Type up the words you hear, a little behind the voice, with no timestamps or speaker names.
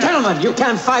Gentlemen, you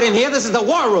can't fight in here. This is the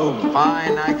war room.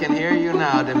 Fine, I can hear you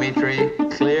now, Dimitri.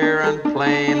 Clear and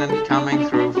plain and coming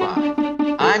through fine.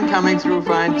 I'm coming through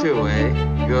fine too,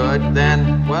 eh? Good.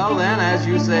 Then, as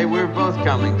you say, we're both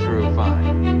coming through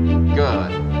fine.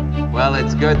 Good. Well,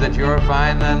 it's good that you're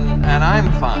fine and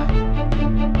I'm fine.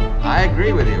 I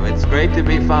agree with you. It's great to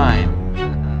be fine.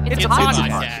 It's a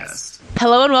podcast.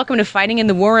 Hello and welcome to Fighting in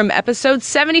the War Room, episode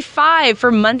 75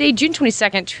 for Monday, June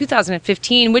 22nd,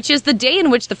 2015, which is the day in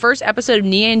which the first episode of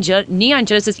Neon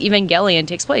Genesis Evangelion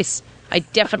takes place. I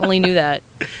definitely knew that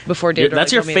before David.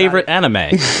 That's your favorite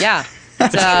anime. Yeah.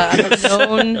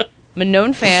 I'm a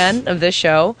known fan of this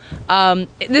show.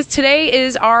 Today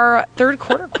is our third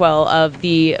quarter quell of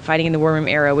the Fighting in the War Room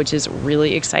era, which is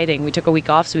really exciting. We took a week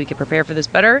off so we could prepare for this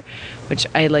better, which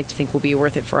I like to think will be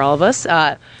worth it for all of us.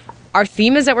 Our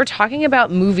theme is that we're talking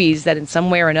about movies that in some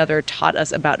way or another taught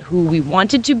us about who we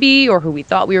wanted to be or who we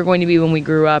thought we were going to be when we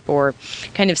grew up, or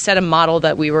kind of set a model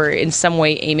that we were in some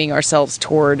way aiming ourselves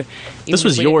toward. This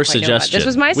was your suggestion. This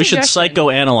was my suggestion. We should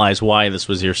psychoanalyze why this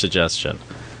was your suggestion.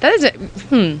 That is it.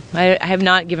 I have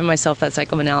not given myself that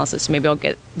psychoanalysis. Maybe I'll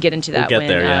get into that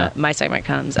when my segment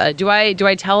comes. Do I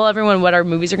tell everyone what our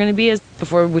movies are going to be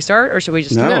before we start, or should we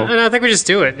just do it? No, I think we just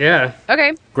do it, yeah.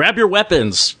 Okay. Grab your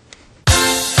weapons.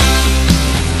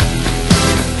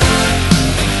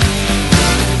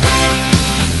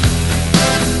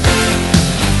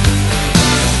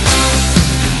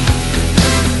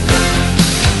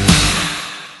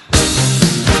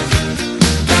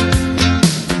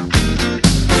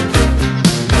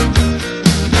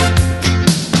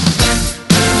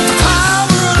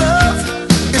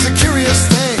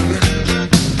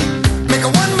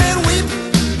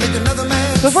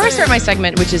 Before I start my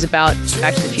segment, which is about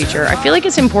Back to the Future, I feel like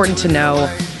it's important to know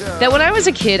that when I was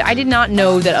a kid, I did not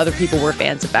know that other people were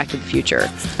fans of Back to the Future.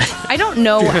 I don't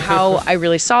know how I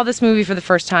really saw this movie for the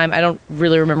first time. I don't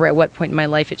really remember at what point in my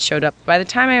life it showed up. By the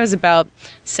time I was about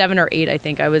 7 or 8, I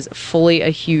think, I was fully a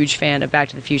huge fan of Back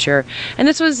to the Future. And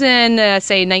this was in,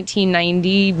 say,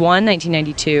 1991,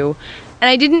 1992. And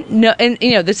I didn't know, and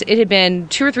it had been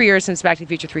 2 or 3 years since Back to the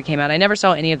Future 3 came out. I never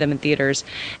saw any of them in theaters.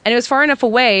 And it was far enough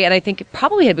away, and I think it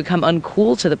probably had become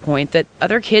uncool to the point that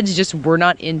other kids just were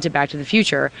not into Back to the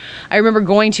Future. I remember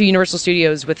going to Universal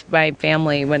Studios with my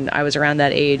family when I was around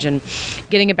that age and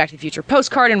getting a Back to the Future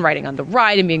postcard and writing on the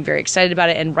ride and being very excited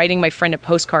about it and writing my friend a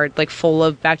postcard like full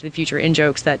of Back to the Future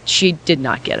in-jokes that she did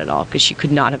not get at all because she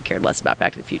could not have cared less about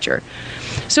Back to the Future.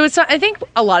 So I think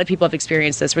a lot of people have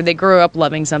experienced this where they grow up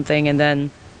loving something and then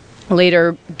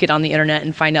later get on the internet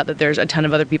and find out that there's a ton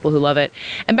of other people who love it.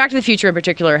 And Back to the Future in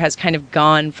particular has kind of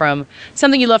gone from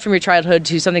something you love from your childhood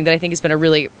to something that I think has been a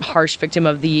really harsh victim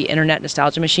of the internet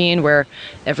nostalgia machine, where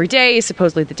every day is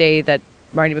supposedly the day that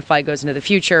Marty McFly goes into the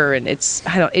future, and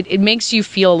it makes you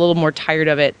feel a little more tired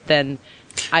of it than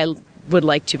I would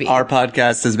like to be. Our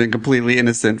podcast has been completely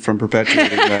innocent from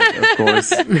perpetuating that, of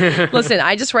course. Listen,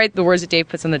 I just write the words that Dave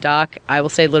puts on the doc. I will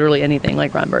say literally anything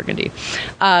like Ron Burgundy.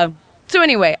 So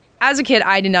anyway, as a kid,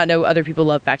 I did not know other people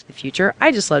loved Back to the Future.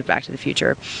 I just loved Back to the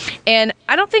Future. And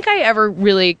I don't think I ever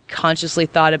really consciously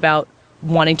thought about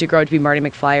wanting to grow up to be Marty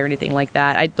McFly or anything like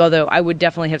that. Although I would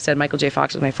definitely have said Michael J.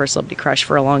 Fox was my first celebrity crush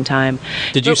for a long time.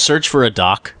 Did you search for a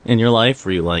doc in your life?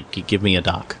 Were you like, give me a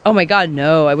doc? Oh my God,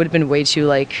 no. I would have been way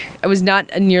too I was not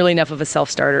nearly enough of a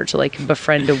self-starter to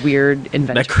befriend a weird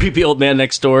inventor. That creepy old man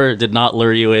next door did not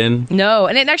lure you in? No,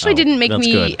 and it actually didn't make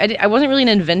me... I wasn't really an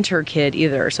inventor kid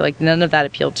either, so none of that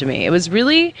appealed to me. It was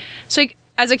really...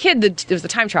 As a kid, it was the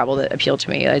time travel that appealed to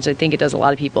me. I think it does a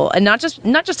lot of people. And not just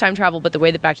time travel, but the way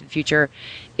that Back to the Future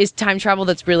is time travel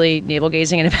that's really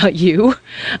navel-gazing and about you.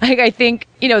 I think,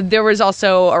 there was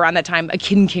also, around that time, A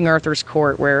Kid in King Arthur's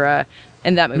Court, where...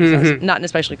 and that movie was not an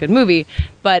especially good movie,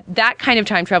 but that kind of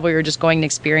time travel you're just going and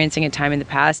experiencing a time in the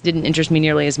past didn't interest me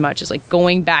nearly as much as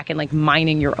going back and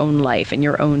mining your own life and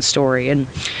your own story. And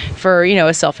for,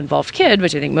 a self-involved kid,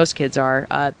 which I think most kids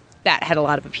are, that had a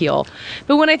lot of appeal.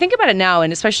 But when I think about it now,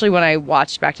 and especially when I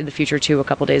watched Back to the Future 2 a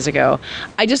couple days ago,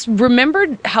 I just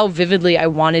remembered how vividly I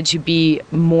wanted to be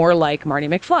more like Marty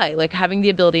McFly, having the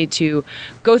ability to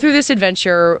go through this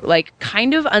adventure,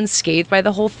 kind of unscathed by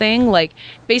the whole thing,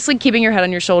 basically keeping your head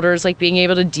on your shoulders, being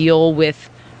able to deal with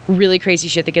really crazy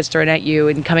shit that gets thrown at you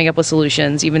and coming up with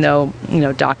solutions, even though,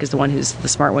 Doc is the one who's the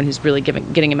smart one who's really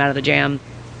getting him out of the jam.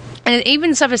 And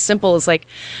even stuff as simple as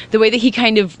the way that he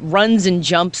kind of runs and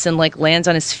jumps and lands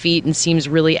on his feet and seems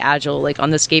really agile, on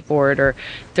the skateboard. Or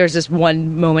there's this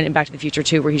one moment in Back to the Future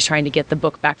 2 where he's trying to get the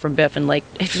book back from Biff and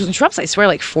he drops, I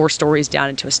swear, 4 stories down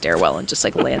into a stairwell and just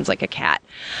lands like a cat.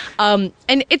 And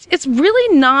it's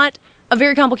really not a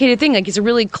very complicated thing. Like, it's a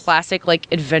really classic,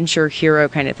 like, adventure hero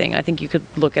kind of thing. I think you could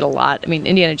look at a lot. I mean,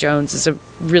 Indiana Jones is a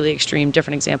really extreme,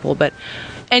 different example, but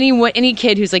any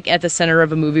kid who's, like, at the center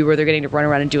of a movie where they're getting to run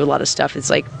around and do a lot of stuff is,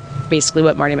 like, basically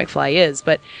what Marty McFly is.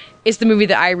 But it's the movie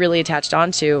that I really attached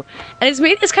onto. And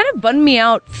it's kind of bummed me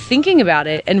out thinking about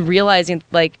it and realizing,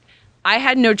 like, I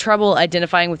had no trouble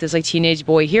identifying with this, like, teenage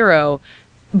boy hero,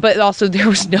 but also there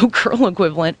was no girl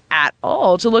equivalent at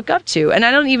all to look up to. And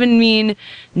I don't even mean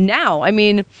now. I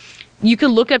mean, you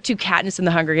could look up to Katniss in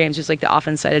the Hunger Games, who's, like, the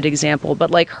often cited example, but,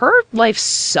 like, her life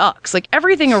sucks. Like,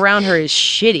 everything around her is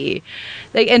shitty.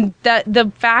 Like, and that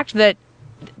the fact that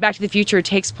Back to the Future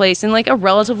takes place in, like, a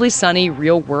relatively sunny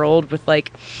real world with,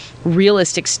 like,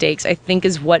 realistic stakes, I think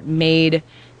is what made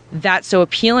that so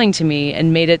appealing to me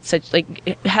and made it such, like,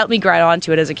 it helped me grab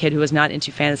onto it as a kid who was not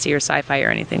into fantasy or sci-fi or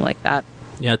anything like that.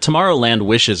 Yeah, Tomorrowland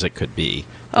wishes it could be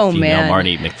the female man.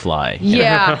 Marty McFly.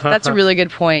 Yeah, that's a really good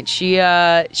point. She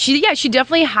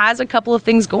definitely has a couple of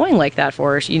things going like that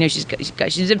for her. She's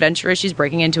adventurous. She's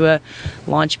breaking into a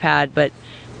launch pad, but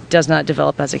does not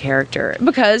develop as a character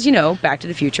because, Back to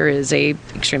the Future is a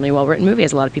extremely well-written movie,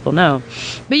 as a lot of people know.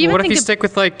 But what if you stick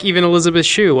with, like, even Elizabeth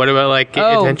Shue? What about, like,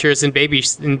 Adventures in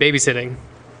Babysitting?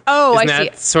 Oh, Isn't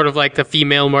that sort of like the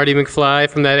female Marty McFly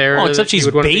from that era? Oh, except she's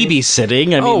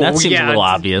babysitting. I mean, that seems a little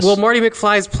obvious. Well, Marty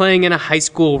McFly's playing in a high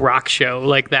school rock show.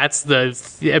 Like, that's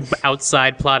the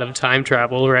outside plot of time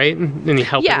travel, right? And he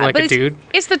helping, like, a dude.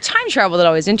 It's the time travel that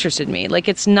always interested me. Like,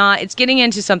 it's getting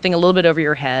into something a little bit over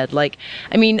your head. Like,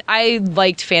 I mean, I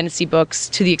liked fantasy books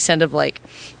to the extent of, like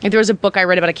there was a book I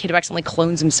read about a kid who accidentally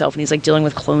clones himself, and he's, like, dealing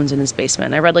with clones in his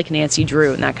basement. I read, like, Nancy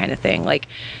Drew and that kind of thing. Like,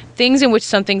 things in which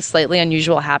something slightly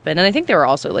unusual happened. And I think there were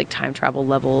also, like, time travel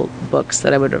level books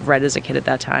that I would have read as a kid at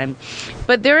that time.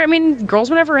 But girls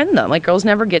were never in them. Like, girls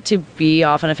never get to be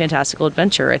off on a fantastical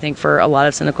adventure, I think, for a lot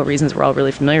of cynical reasons we're all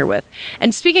really familiar with.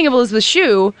 And speaking of Elizabeth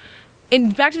Shue,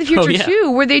 in Back to the Future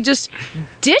 2, where they just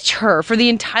ditch her for the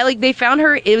entire, like, they found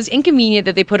her, it was inconvenient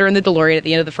that they put her in the DeLorean at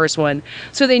the end of the first one.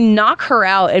 So they knock her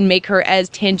out and make her as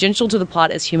tangential to the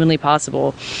plot as humanly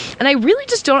possible. And I really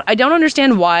just don't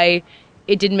understand why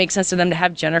it didn't make sense to them to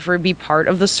have Jennifer be part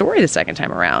of the story the second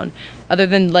time around, other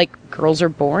than, like, girls are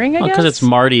boring, I guess? Because it's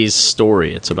Marty's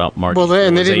story. It's about Marty's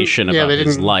realization about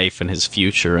his life and his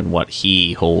future and what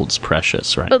he holds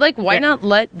precious, right? But, like, why not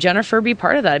let Jennifer be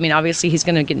part of that? I mean, obviously he's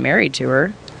going to get married to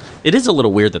her. It is a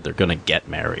little weird that they're going to get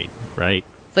married, right?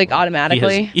 Like,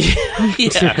 automatically?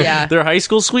 Yeah. They're high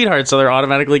school sweethearts, so they're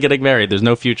automatically getting married. There's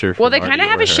no future for Well, they Marty kind of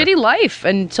have or a her. shitty life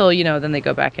until, then they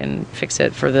go back and fix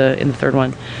it in the third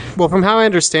one. Well, from how I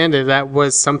understand it, that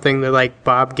was something that, like,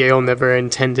 Bob Gale never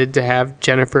intended to have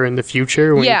Jennifer in the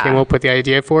future when he came up with the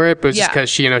idea for it, but it's just because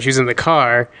she was in the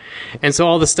car. And so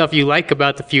all the stuff you like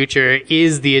about the future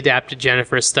is the adapted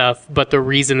Jennifer stuff, but the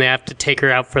reason they have to take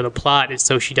her out for the plot is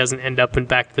so she doesn't end up in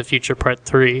Back to the Future Part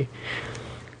 3.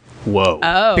 Whoa.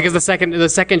 Oh. Because the second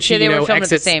she, they were filmed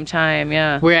exits at the same time,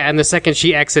 yeah. Well, yeah, and the second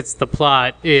she exits the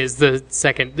plot is the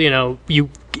second,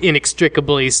 you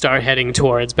inextricably start heading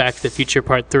towards Back to the Future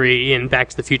Part 3 and Back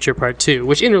to the Future Part 2,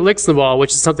 which interlinks them all,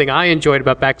 which is something I enjoyed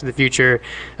about Back to the Future,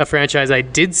 a franchise I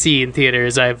did see in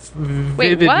theaters. I have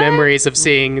vivid memories of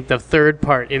seeing the third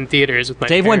part in theaters with my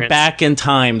Dave parents. went back in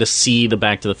time to see the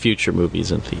Back to the Future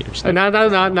movies in theaters.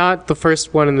 Not the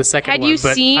first one and the second Had one. you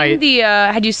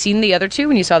seen the other two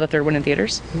when you saw the third one in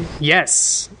theaters?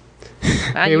 Yes.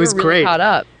 It was really great. Caught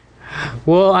up.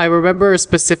 Well, I remember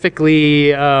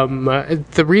specifically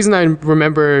the reason I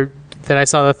remember that I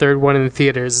saw the third one in the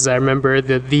theaters is I remember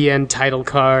the end title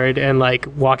card and, like,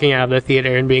 walking out of the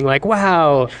theater and being like,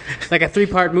 wow, like a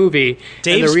 3-part movie.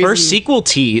 Dave's first sequel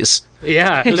tease.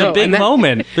 Yeah. There's a big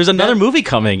moment. There's another movie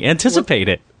coming. Anticipate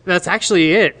it. That's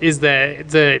actually it, is that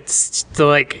the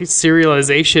like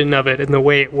serialization of it and the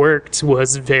way it worked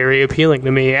was very appealing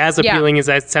to me. As appealing as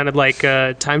that sounded like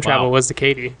time travel was to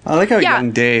Katie. I like how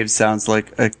young Dave sounds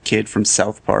like a kid from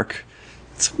South Park.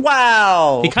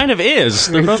 Wow. He kind of is.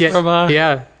 They're both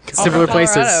from, similar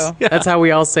places. Yeah. That's how we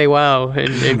all say wow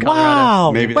in Colorado.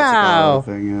 Wow. Maybe that's a Colorado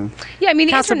thing, Yeah, I mean,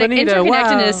 the Casa Bonita,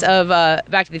 interconnectedness of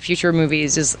Back to the Future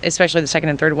movies, is especially the second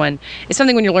and third one, is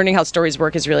something when you're learning how stories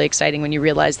work is really exciting when you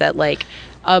realize that, like,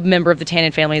 a member of the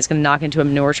Tannen family is going to knock into a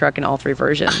manure truck in all 3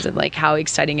 versions, and, like, how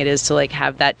exciting it is to, like,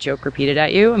 have that joke repeated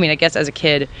at you. I mean, I guess as a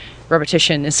kid,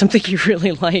 repetition is something you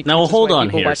really like. Now, hold on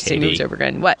here, watch the same Katie. movies over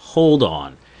again. What? Hold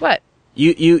on. What?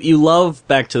 You love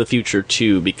Back to the Future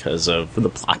 2 because of the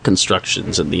plot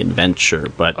constructions and the adventure,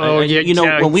 but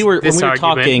when we were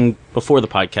talking before the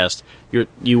podcast,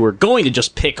 you were going to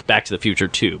just pick Back to the Future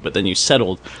 2, but then you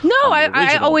settled. No, on the I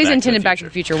original always Back intended Back to the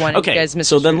Future 1. Okay, you guys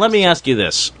so then let me ask you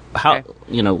this: how okay.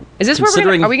 Is this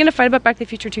where are we gonna fight about Back to the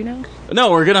Future 2 now?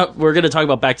 No, we're gonna talk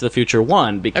about Back to the Future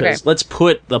 1 because let's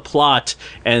put the plot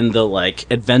and the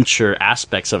adventure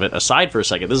aspects of it aside for a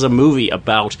second. This is a movie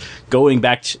about going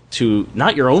back to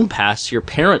not your own past, your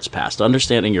parents' past,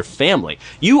 understanding your family.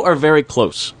 You are very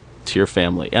close to your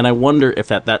family, and I wonder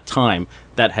if at that time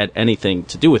that had anything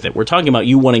to do with it. We're talking about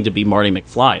you wanting to be Marty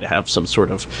McFly, to have some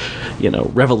sort of,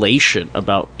 revelation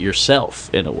about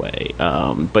yourself in a way.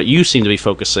 But you seem to be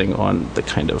focusing on the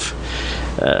kind of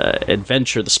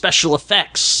adventure, the special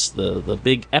effects, the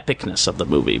big epicness of the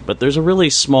movie. But there's a really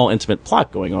small, intimate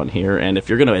plot going on here, and if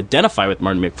you're going to identify with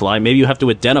Marty McFly, maybe you have to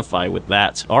identify with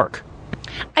that arc.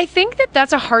 I think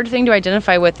that's a hard thing to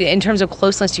identify with in terms of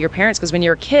closeness to your parents, because when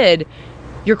you're a kid,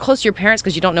 you're close to your parents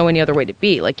because you don't know any other way to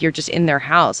be. You're just in their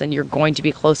house and you're going to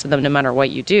be close to them no matter what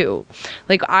you do.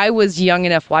 I was young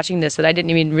enough watching this that I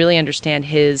didn't even really understand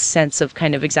his sense of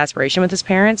kind of exasperation with his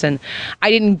parents. And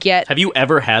I didn't get... Have you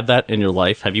ever had that in your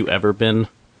life? Have you ever been...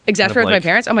 exasperated with my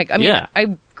parents? Oh my...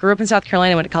 I grew up in South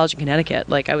Carolina, went to college in Connecticut.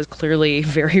 I was clearly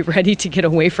very ready to get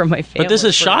away from my family. But this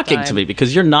is shocking to me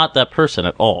because you're not that person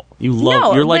at all.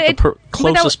 You're the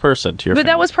closest person to your family. But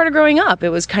that was part of growing up. It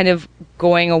was kind of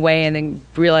going away and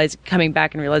then coming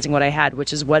back and realizing what I had,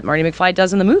 which is what Marty McFly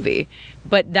does in the movie.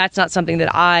 But that's not something that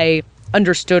I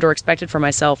understood or expected for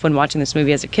myself when watching this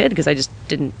movie as a kid, because I just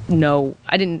didn't know.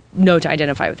 I didn't know to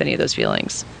identify with any of those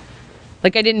feelings. I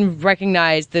didn't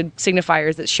recognize the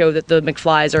signifiers that show that the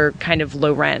McFlys are kind of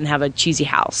low rent and have a cheesy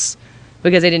house,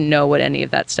 because I didn't know what any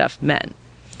of that stuff meant.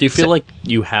 Do you feel like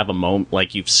you have a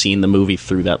moment, you've seen the movie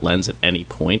through that lens at any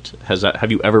point?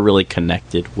 Have you ever really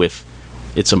connected with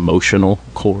its emotional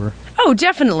core? Oh,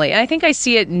 definitely. And I think I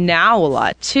see it now a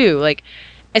lot, too.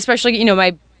 Especially,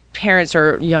 my parents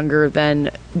are younger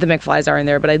than the McFlys are in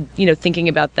there, but thinking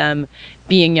about them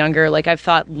being younger, I've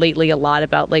thought lately a lot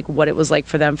about what it was like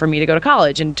for me to go to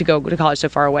college and to go to college so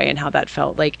far away and how that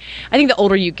felt. I think the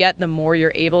older you get, the more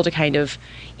you're able to kind of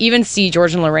even see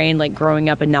George and Lorraine growing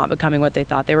up and not becoming what they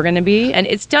thought they were going to be. And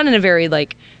it's done in a very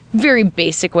very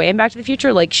basic way in Back to the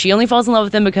Future. She only falls in love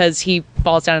with him because he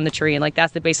falls down in the tree, and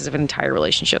that's the basis of an entire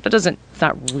relationship. It's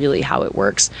not really how it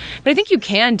works. But I think you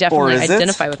can definitely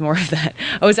identify with more of that.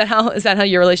 Oh, is that how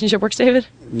your relationship works, David?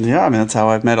 Yeah, that's how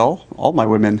I've met all my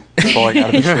women falling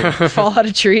out of a tree. Fall out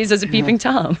of trees as a peeping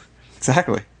Tom.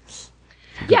 Exactly.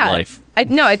 Good life. I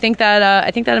think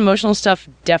that emotional stuff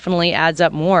definitely adds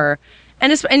up more,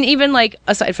 and even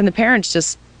aside from the parents,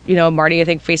 just. Marty, I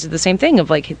think, faces the same thing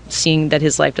of seeing that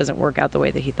his life doesn't work out the way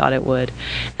that he thought it would.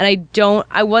 And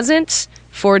I wasn't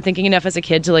forward thinking enough as a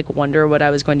kid to wonder what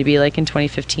I was going to be like in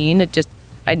 2015.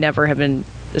 I never have been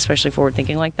especially forward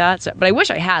thinking like that. So, but I wish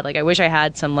I had, I wish I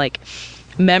had some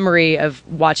memory of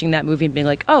watching that movie and being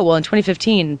oh, well, in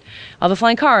 2015, I'll have a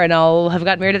flying car and I'll have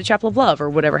gotten married at the Chapel of Love or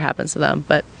whatever happens to them.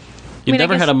 But you've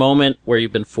never had a moment where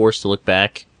you've been forced to look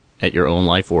back at your own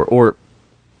life or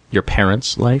your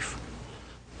parents' life?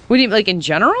 What do you in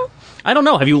general? I don't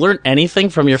know. Have you learned anything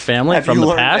from your family from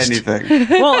the past? Anything?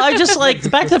 Well, I just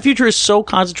Back to the Future is so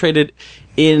concentrated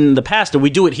in the past, and we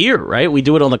do it here, right? We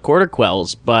do it on the Quarter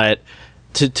Quells, but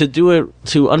to do it,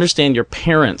 to understand your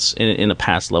parents in a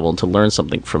past level and to learn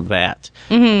something from that,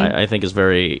 I think is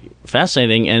very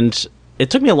fascinating. And it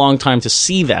took me a long time to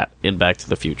see that in Back to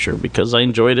the Future because I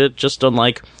enjoyed it just on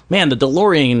man, the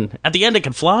DeLorean at the end it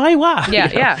can fly. Wow,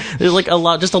 yeah. There's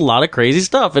a lot of crazy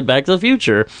stuff in Back to the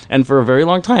Future, and for a very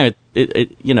long time,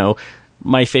 it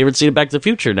my favorite scene of Back to the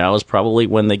Future now is probably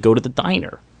when they go to the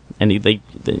diner and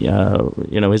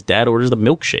his dad orders the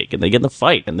milkshake and they get in the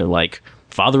fight and they're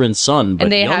father and son, but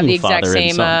and they young have the exact father same.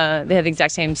 and son. They have the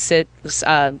exact same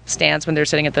stance when they're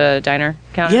sitting at the diner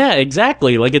counter. Yeah,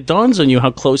 exactly. It dawns on you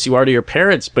how close you are to your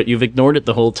parents, but you've ignored it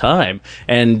the whole time,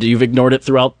 and you've ignored it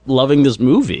throughout loving this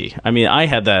movie. I mean, I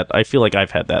had that. I feel like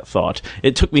I've had that thought.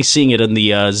 It took me seeing it in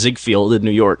the Ziegfeld in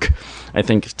New York. I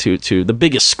think to the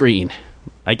biggest screen.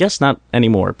 I guess not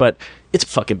anymore, but it's a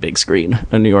fucking big screen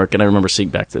in New York, and I remember seeing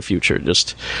Back to the Future.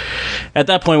 Just at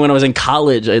that point when I was in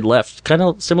college, I'd left, kind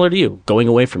of similar to you, going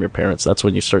away from your parents. That's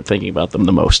when you start thinking about them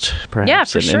the most, perhaps. Yeah,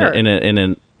 for sure.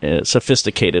 In a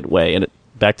sophisticated way. And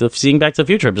seeing Back to the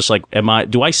Future, I'm just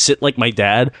do I sit like my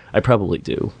dad? I probably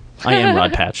do. I am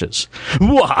Rod Patches.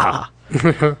 Wah!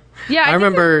 Yeah, I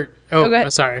remember Oh,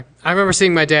 sorry. I remember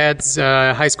seeing my dad's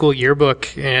high school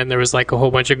yearbook, and there was like a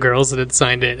whole bunch of girls that had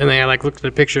signed it, and they like looked at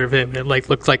a picture of him, and it like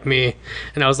looked like me,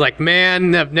 and I was like,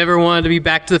 man, I've never wanted to be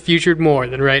Back to the Future more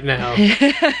than right now.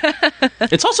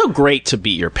 It's also great to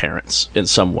be your parents in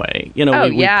some way. You know,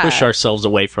 we push ourselves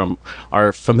away from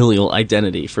our familial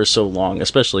identity for so long,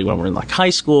 especially when we're in like high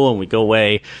school and we go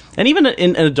away, and even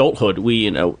in adulthood,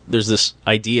 there's this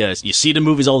idea. You see the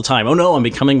movies all the time. Oh no, I'm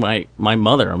becoming my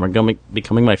mother. I'm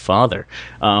becoming my father.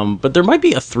 But there might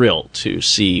be a thrill to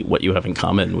see what you have in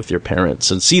common with your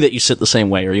parents and see that you sit the same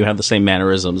way or you have the same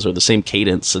mannerisms or the same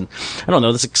cadence. And I don't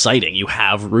know, that's exciting. You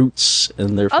have roots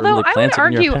and they're firmly planted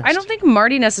in your past. I don't think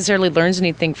Marty necessarily learns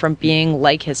anything from being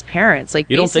like his parents. Like,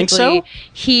 you don't think so?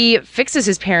 He fixes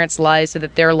his parents' lives so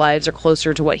that their lives are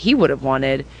closer to what he would have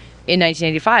wanted in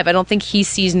 1985. I don't think he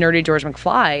sees nerdy George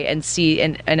McFly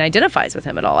and identifies with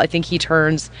him at all. I think he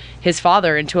turns his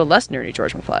father into a less nerdy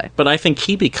George McFly. But I think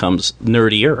he becomes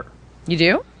nerdier. You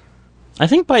do? I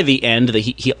think by the end that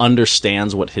he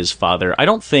understands what his father... I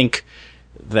don't think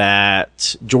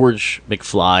that George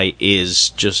McFly is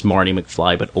just Marty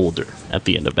McFly, but older at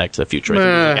the end of Back to the Future. I think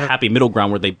there's like a happy middle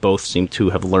ground where they both seem to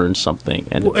have learned something.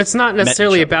 And it's not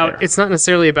necessarily about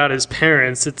his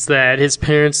parents. It's that his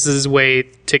parents is his way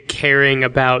to caring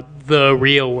about the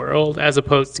real world as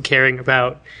opposed to caring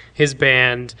about his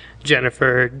band,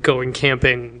 Jennifer, going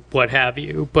camping, what have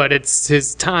you. But it's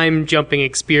his time jumping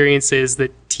experiences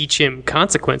that teach him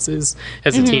consequences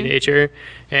as a teenager.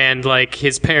 And like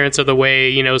his parents are the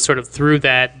way, sort of through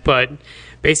that. But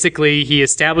basically he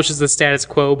establishes the status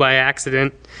quo by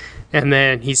accident. And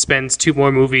then he spends 2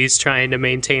 more movies trying to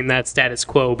maintain that status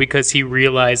quo because he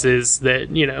realizes that,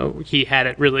 he had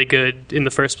it really good in the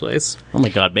first place. Oh my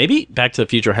God, maybe Back to the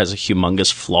Future has a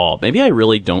humongous flaw. Maybe I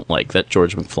really don't like that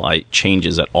George McFly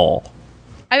changes at all.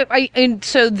 And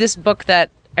so this book that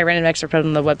I ran an excerpt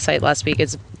on the website last week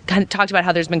is kind of talked about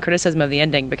how there's been criticism of the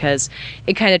ending because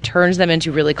it kind of turns them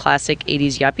into really classic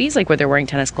 80s yuppies, like where they're wearing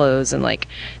tennis clothes and like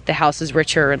the house is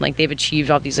richer and like they've achieved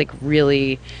all these like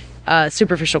really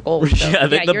superficial goals. So,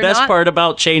 the best part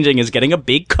about changing is getting a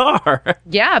big car.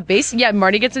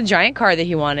 Marty gets a giant car that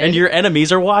he wanted. And your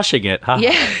enemies are washing it. Huh?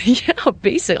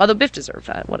 Basically. Although Biff deserved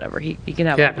that, whatever. He can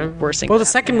have worse things. Well, the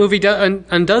second movie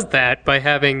undoes that by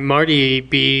having Marty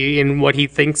be in what he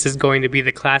thinks is going to be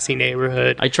the classy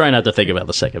neighborhood. I try not to think about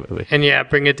the second movie. And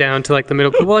bring it down to like the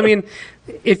middle. Well, I mean,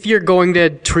 if you're going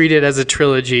to treat it as a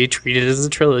trilogy, treat it as a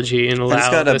trilogy and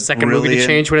allow the second movie to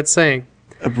change what it's saying.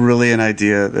 A brilliant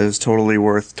idea that is totally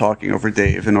worth talking over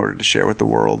Dave in order to share with the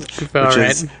world, which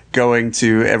is going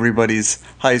to everybody's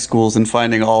high schools and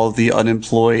finding all of the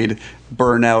unemployed,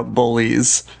 burnout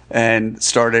bullies and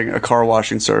starting a car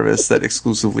washing service that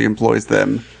exclusively employs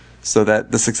them so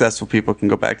that the successful people can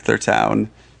go back to their town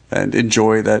and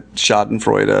enjoy that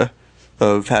schadenfreude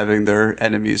of having their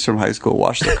enemies from high school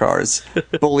wash their cars.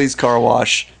 Bullies car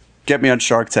wash. Get me on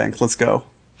Shark Tank. Let's go.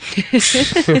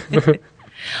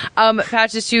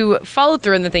 Patch, just to follow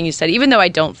through on the thing you said, even though I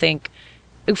don't think,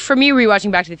 for me,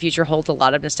 rewatching Back to the Future holds a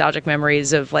lot of nostalgic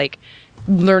memories of like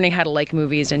learning how to like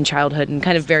movies in childhood and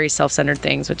kind of very self-centered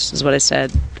things, which is what I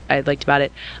said I liked about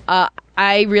it.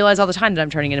 I realize all the time that I'm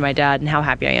turning into my dad and how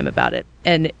happy I am about it.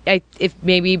 And if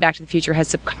maybe Back to the Future has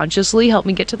subconsciously helped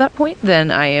me get to that point, then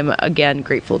I am, again,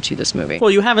 grateful to this movie. Well,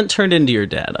 you haven't turned into your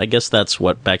dad. I guess that's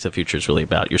what Back to the Future is really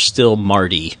about. You're still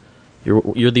Marty.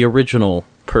 You're the original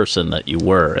person that you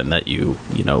were and that you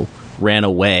ran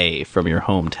away from your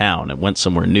hometown and went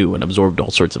somewhere new and absorbed all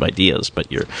sorts of ideas,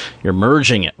 but you're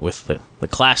merging it with the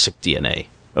classic DNA.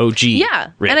 OG.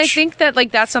 Yeah. Rich. And I think that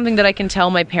like that's something that I can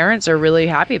tell my parents are really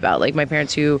happy about. Like my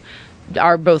parents who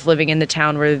are both living in the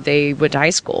town where they went to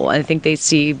high school. I think they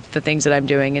see the things that I'm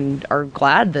doing and are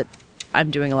glad that I'm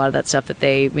doing a lot of that stuff that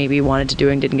they maybe wanted to do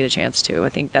and didn't get a chance to. I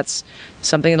think that's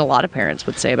something that a lot of parents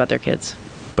would say about their kids.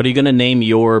 But are you going to name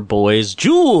your boys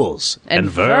Jules and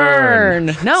Vern?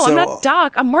 No, I'm not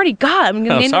Doc. I'm Marty. God, I'm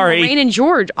going to name them Lorraine and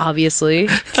George, obviously.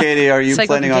 Katie, are you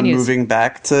planning on moving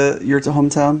back to your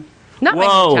hometown? Not my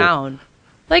hometown.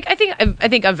 Like, I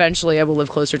think eventually I will live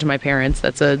closer to my parents.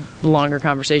 That's a longer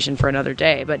conversation for another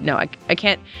day. But no, I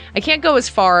can't go as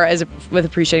far as with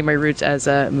appreciating my roots as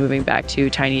moving back to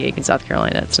Tiny Aiken, South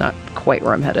Carolina. It's not quite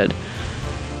where I'm headed.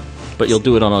 But you'll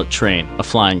do it on a train, a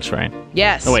flying train.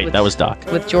 Yes. Oh, wait, that was Doc.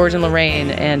 With George and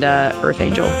Lorraine and Earth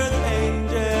Angel.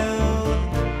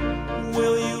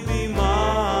 Will you be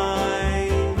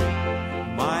mine,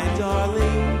 my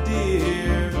darling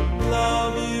dear?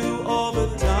 Love you all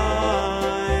the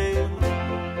time.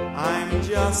 I'm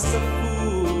just a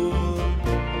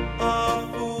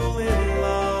fool in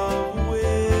love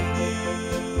with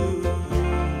you.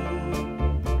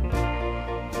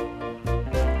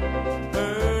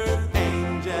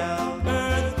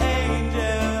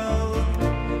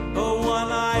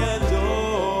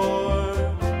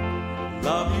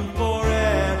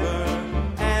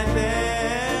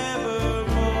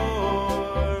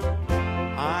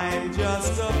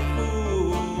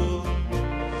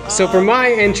 So for my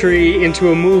entry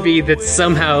into a movie that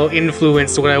somehow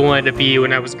influenced what I wanted to be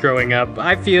when I was growing up,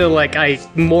 I feel like I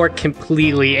more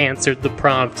completely answered the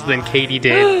prompt than Katie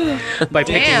did by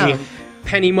picking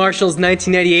Penny Marshall's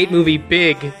 1998 movie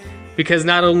Big, because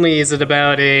not only is it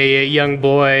about a young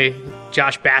boy,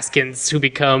 Josh Baskins, who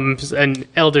becomes an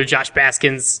elder Josh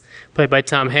Baskins, played by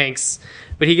Tom Hanks,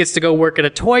 but he gets to go work at a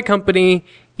toy company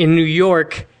in New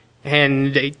York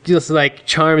and just like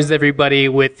charms everybody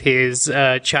with his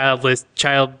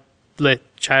childlikeness,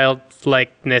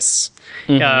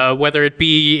 whether it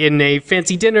be in a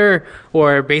fancy dinner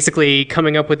or basically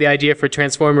coming up with the idea for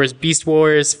Transformers Beast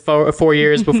Wars 4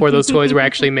 years before those toys were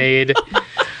actually made,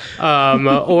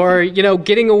 or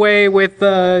getting away with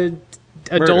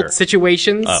adult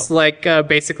situations, like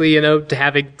basically to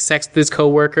having sex with his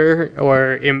coworker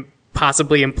or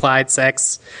possibly implied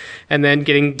sex, and then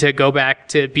getting to go back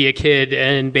to be a kid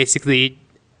and basically,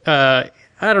 I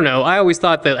don't know. I always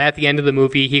thought that at the end of the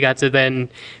movie, he got to then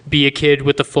be a kid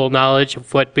with the full knowledge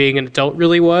of what being an adult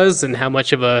really was and how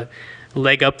much of a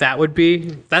leg up that would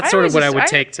be. That's sort of what I would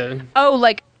take to. Oh,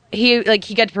 he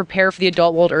got to prepare for the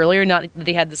adult world earlier, not that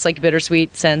he had this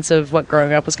bittersweet sense of what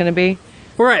growing up was going to be.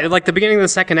 Right, like the beginning of the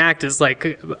second act is like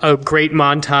a great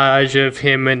montage of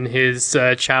him and his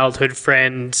childhood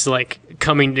friend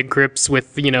coming to grips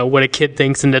with what a kid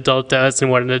thinks an adult does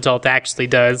and what an adult actually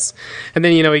does, and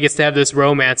then he gets to have this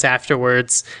romance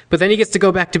afterwards. But then he gets to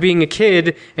go back to being a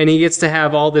kid, and he gets to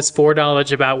have all this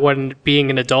foreknowledge about what being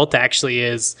an adult actually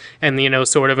is, and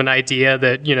sort of an idea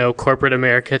that corporate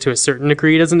America to a certain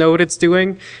degree doesn't know what it's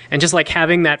doing, and just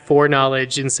having that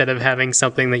foreknowledge instead of having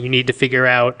something that you need to figure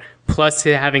out. Plus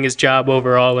having his job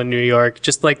overall in New York,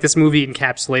 just like this movie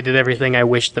encapsulated everything I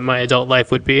wished that my adult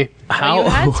life would be.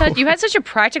 You had such a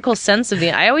practical sense of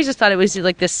I always just thought it was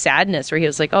like this sadness where he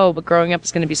was like, oh, but growing up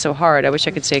is going to be so hard. I wish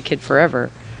I could stay a kid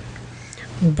forever.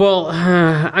 Well,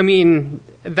 I mean,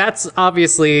 that's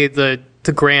obviously the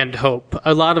grand hope.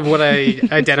 A lot of what I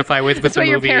identify with the movie. That's what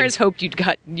your parents hoped you'd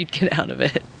get out of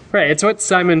it. Right, it's what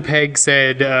Simon Pegg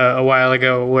said a while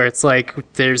ago, where it's like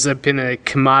there's been a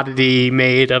commodity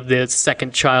made of the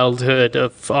second childhood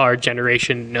of our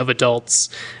generation of adults,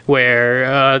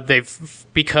 where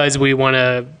because we want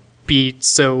to be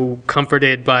so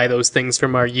comforted by those things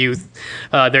from our youth,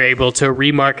 they're able to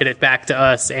remarket it back to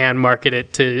us and market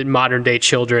it to modern day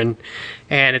children.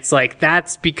 And it's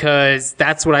that's because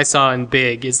that's what I saw in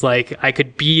Big, is I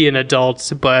could be an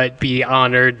adult but be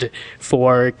honored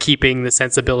for keeping the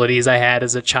sensibilities I had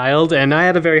as a child. And I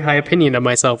had a very high opinion of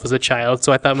myself as a child,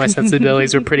 so I thought my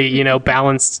sensibilities were pretty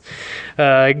balanced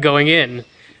going in.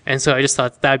 And so I just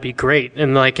thought that'd be great.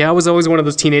 And I was always one of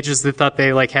those teenagers that thought they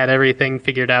had everything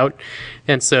figured out.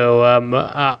 And so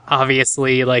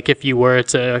obviously if you were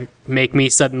to make me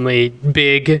suddenly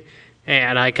big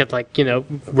and I could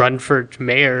run for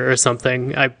mayor or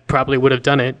something, I probably would have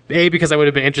done it. A, because I would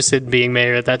have been interested in being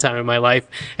mayor at that time in my life,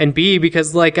 and B,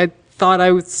 because I thought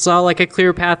I saw a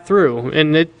clear path through.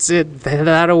 And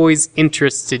that always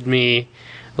interested me.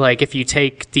 If you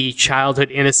take the childhood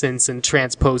innocence and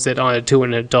transpose it onto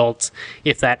an adult,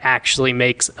 if that actually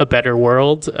makes a better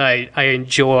world, I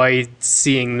enjoy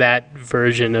seeing that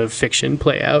version of fiction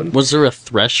play out. Was there a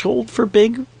threshold for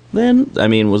Big then? I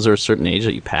mean, was there a certain age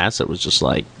that you passed that was just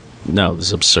no, this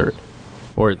is absurd?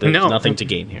 Or there's nothing to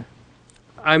gain here?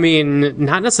 I mean,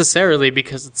 not necessarily,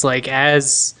 because it's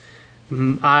as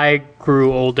I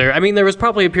grew older. I mean, there was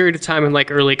probably a period of time in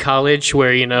early college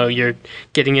where, you're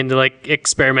getting into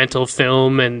experimental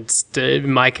film and, in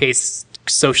my case,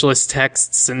 socialist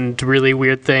texts and really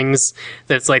weird things.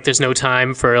 That's there's no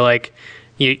time for I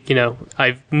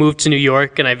moved to New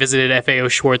York and I visited FAO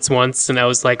Schwartz once, and I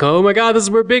was like, oh my God, this is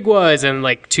where Big was. And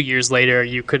 2 years later,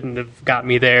 you couldn't have got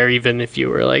me there, even if you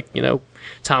were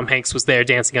Tom Hanks was there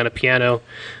dancing on a piano.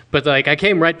 But I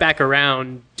came right back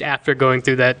around after going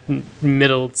through that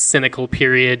middle cynical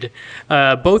period,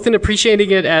 both in appreciating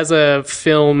it as a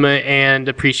film and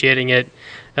appreciating it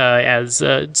as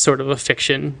sort of a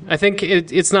fiction. I think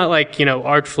it's not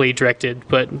artfully directed,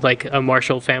 but a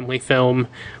Marshall family film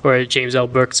or a James L.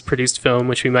 Brooks produced film,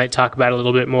 which we might talk about a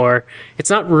little bit more. It's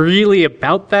not really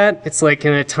about that. It's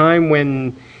in a time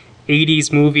when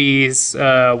 80s movies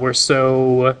were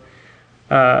so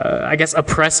I guess,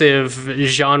 oppressive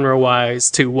genre-wise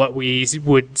to what we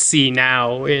would see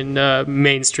now in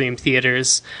mainstream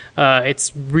theaters.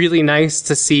 It's really nice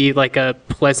to see like a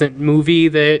pleasant movie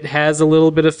that has a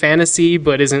little bit of fantasy,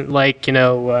 but isn't like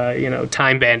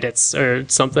Time Bandits or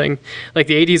something. Like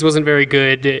the '80s wasn't very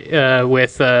good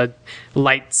with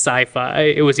light sci-fi.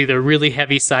 It was either really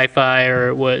heavy sci-fi or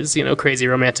it was, crazy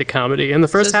romantic comedy. And the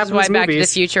first half of these movies... Back to the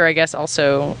Future, I guess,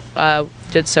 also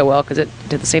did so well because it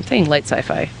did the same thing, light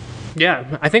sci-fi.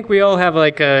 Yeah, I think we all have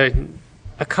like a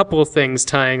couple of things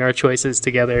tying our choices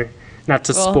together. Not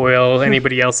to spoil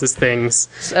anybody else's things.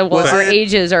 Our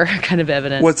ages are kind of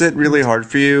evident. Was it really hard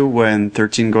for you when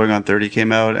 13 Going on 30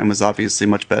 came out and was obviously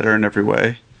much better in every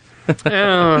way? Did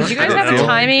you guys have a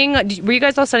timing? Were you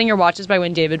guys all setting your watches by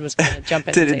when David was going to jump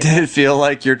in? Did it feel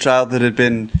like your childhood had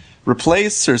been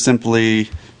replaced or simply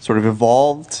sort of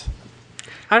evolved?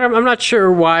 I'm not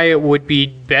sure why it would be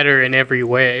better in every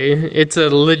way. It's a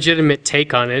legitimate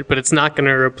take on it, but it's not going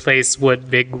to replace what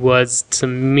Big was to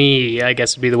me, I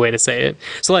guess would be the way to say it.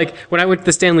 So, like, when I went to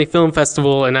the Stanley Film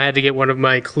Festival and I had to get one of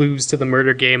my clues to the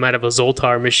murder game out of a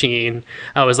Zoltar machine,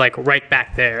 I was, like, right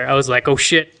back there. I was like, oh,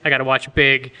 shit, I got to watch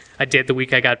Big. I did the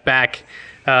week I got back.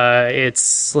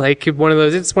 It's like one of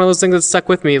those things that stuck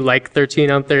with me, like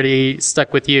 13 on 30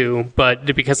 stuck with you, but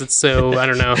because it's so, I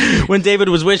don't know. When David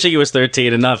was wishing he was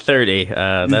 13 and not 30,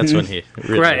 that's when he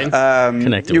really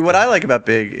connected. What I like about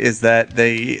Big is that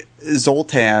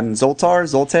Zoltar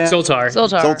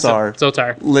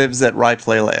lives at Rye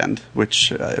Playland,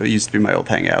 which used to be my old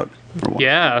hangout.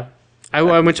 Yeah. I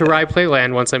went to Rye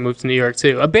Playland once I moved to New York,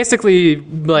 too. Basically,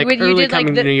 early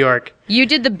coming to New York. You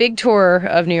did the big tour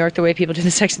of New York the way people do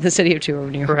the Sex and the City tour of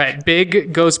New York. Right.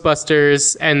 Big,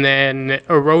 Ghostbusters, and then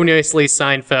erroneously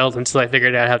Seinfeld until I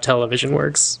figured out how television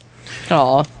works.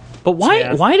 Aw. But what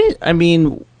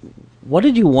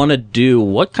did you want to do?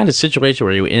 What kind of situation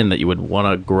were you in that you would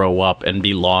want to grow up and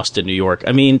be lost in New York?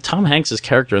 I mean, Tom Hanks'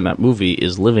 character in that movie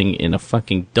is living in a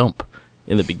fucking dump.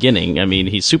 In the beginning, I mean,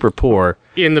 he's super poor.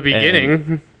 In the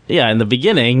beginning, in the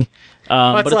beginning.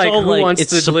 But it's all like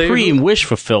it's supreme wish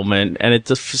fulfillment, and it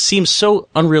just seems so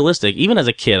unrealistic. Even as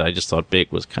a kid, I just thought Big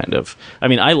was kind of. I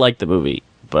mean, I liked the movie,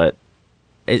 but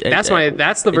that's the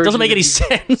version. It doesn't make any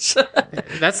sense.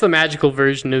 That's the magical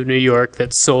version of New York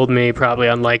that sold me probably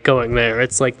on like going there.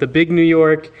 It's like the big New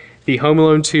York. The Home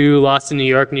Alone 2, Lost in New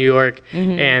York,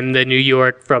 and the New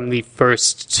York from the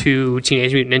first two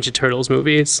Teenage Mutant Ninja Turtles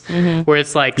movies, where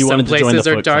it's like some places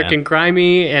are dark and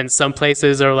grimy, and some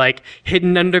places are like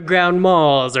hidden underground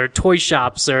malls or toy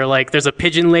shops, or like there's a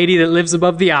pigeon lady that lives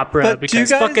above the opera because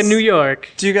fucking New York.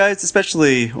 Do you guys,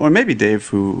 especially, or maybe Dave,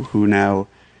 who now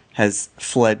has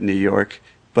fled New York,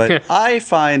 but I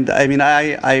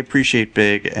appreciate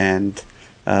Big and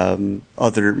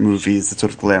other movies that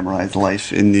sort of glamorize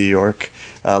life in New York,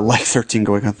 like 13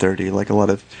 Going on 30, like a lot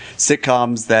of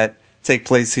sitcoms that take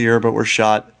place here but were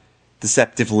shot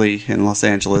deceptively in Los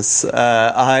Angeles.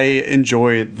 I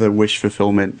enjoy the wish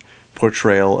fulfillment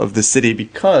portrayal of the city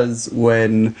because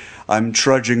when I'm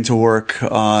trudging to work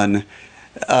on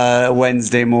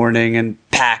Wednesday morning and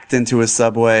packed into a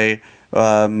subway,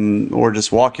 or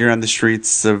just walking around the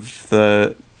streets of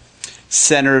the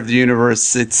center of the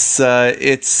universe, it's have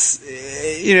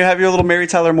your little Mary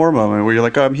Tyler Moore moment where you're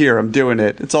like, oh, I'm here, I'm doing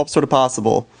it. It's all sort of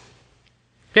possible.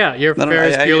 Yeah, your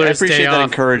Ferris Bueller's Day Off. I appreciate that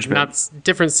encouragement. Not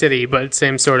different city, but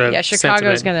same sort of. Yeah,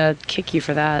 Chicago's gonna kick you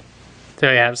for that.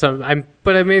 So yeah,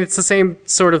 but I mean, it's the same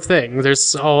sort of thing.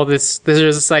 There's all this.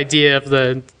 There's this idea of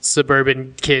the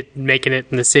suburban kid making it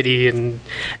in the city and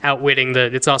outwitting the.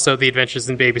 It's also the Adventures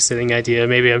in Babysitting idea.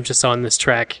 Maybe I'm just on this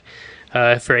track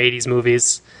for 80s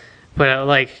movies. But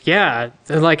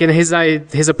in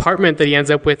his apartment that he ends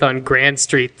up with on Grand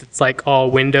Street, it's like all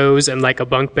windows and like a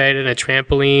bunk bed and a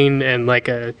trampoline and like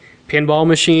a pinball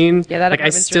machine. Yeah, that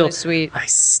apartment's really sweet. I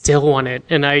still want it,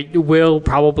 and I will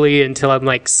probably until I'm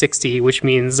like 60, which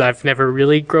means I've never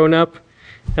really grown up.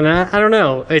 And I don't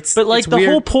know. It's the weird.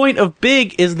 Whole point of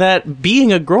Big is that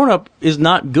being a grown up is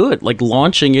not good. Like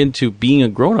launching into being a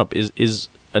grown up is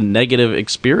a negative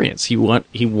experience. He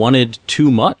wanted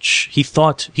too much. He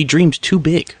dreamed too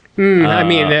big. I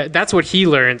mean, that's what he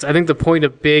learns. I think the point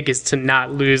of Big is to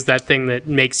not lose that thing that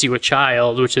makes you a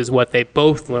child, which is what they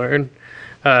both learn.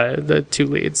 The two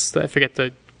leads. I forget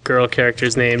the girl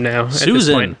character's name now.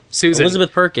 Susan.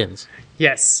 Elizabeth Perkins.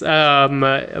 Yes.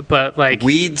 But like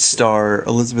Weed star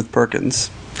Elizabeth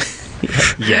Perkins.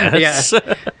 Yes.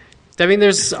 Yeah. I mean,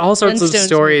 there's all sorts of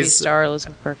stories star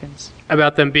Elizabeth Perkins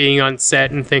about them being on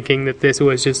set and thinking that this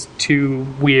was just too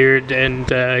weird and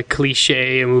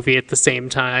cliche a movie at the same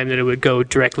time, that it would go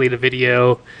directly to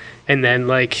video. And then,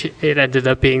 like, it ended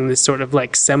up being this sort of,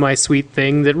 like, semi-sweet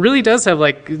thing that really does have,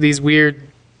 like, these weird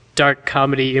dark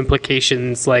comedy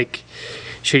implications, like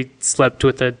she slept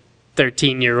with a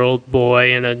 13-year-old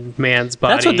boy in a man's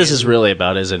body. That's what this is really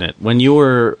about, isn't it? When you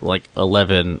were like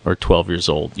 11 or 12 years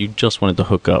old, you just wanted to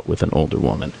hook up with an older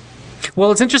woman.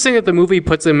 Well, it's interesting that the movie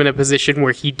puts him in a position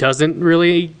where he doesn't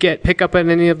really pick up on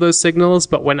any of those signals,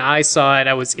 but when I saw it,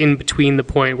 I was in between the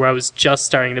point where I was just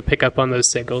starting to pick up on those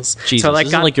signals. Jesus, so, this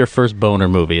is like your first boner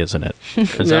movie, isn't it?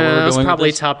 Is no, it was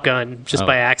probably Top Gun, just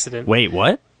by accident. Wait,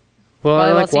 what? Well,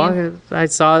 I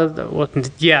saw the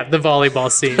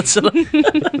volleyball scene.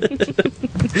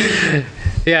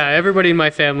 Yeah, everybody in my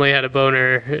family had a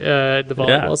boner at the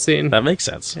volleyball scene. That makes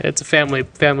sense. It's a family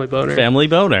boner. Family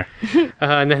boner.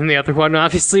 And then the other one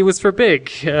obviously was for Big.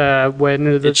 When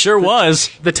it sure was.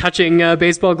 The touching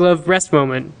baseball glove rest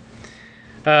moment.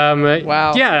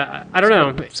 Wow. Yeah, I don't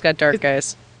know. It's got dark,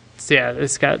 guys. Yeah,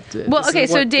 it's got... Well, okay,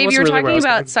 so Dave, you were talking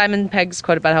about Simon Pegg's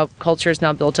quote about how culture is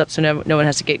now built up so no one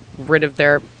has to get rid of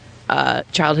their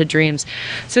childhood dreams.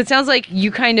 So it sounds like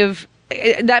you kind of...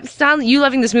 you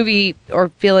loving this movie or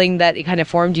feeling that it kind of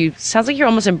formed you, sounds like you're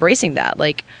almost embracing that.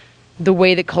 Like, the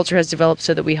way that culture has developed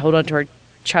so that we hold on to our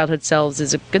childhood selves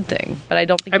is a good thing. But I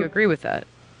don't think you agree with that.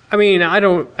 I mean,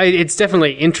 it's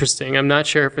definitely interesting. I'm not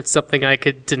sure if it's something I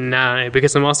could deny,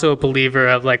 because I'm also a believer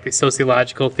of like the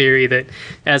sociological theory that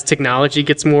as technology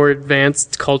gets more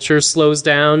advanced, culture slows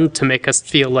down to make us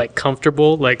feel like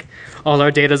comfortable. Like, all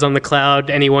our data's on the cloud.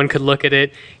 Anyone could look at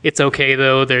it. It's okay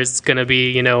though. There's going to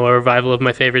be, a revival of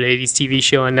my favorite 80s TV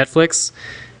show on Netflix.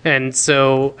 And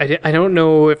so I don't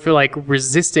know if like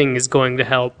resisting is going to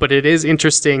help, but it is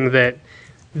interesting that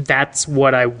that's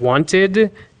what I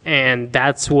wanted. And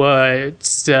that's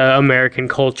what American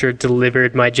culture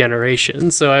delivered my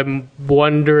generation. So I'm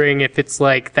wondering if it's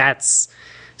like that's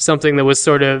something that was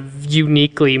sort of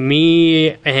uniquely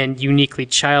me and uniquely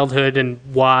childhood, and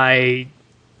why,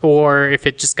 or if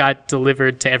it just got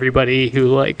delivered to everybody who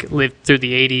like lived through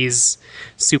the 80s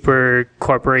super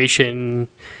corporation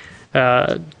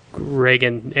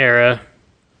Reagan era.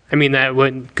 I mean, that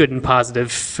went good and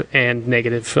positive and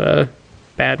negative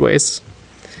bad ways.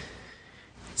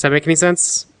 Does that make any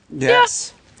sense?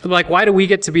 Yes. Yeah. Like, why do we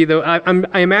get to be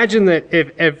I imagine that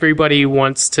if everybody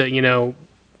wants to,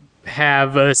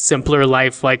 have a simpler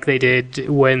life like they did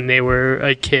when they were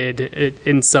a kid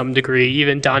in some degree.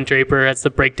 Even Don Draper has the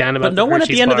breakdown about. But no one at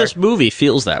the end of this movie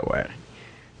feels that way.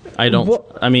 I don't. Well,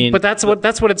 I mean, but that's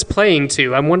what it's playing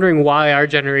to. I'm wondering why our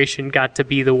generation got to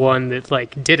be the one that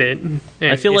like did it.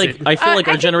 I feel like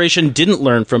our generation didn't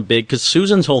learn from Big, because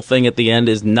Susan's whole thing at the end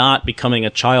is not becoming a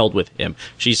child with him.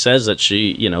 She says that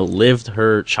she, lived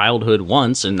her childhood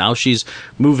once and now she's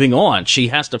moving on. She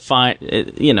has to find,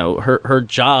 her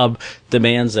job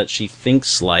demands that she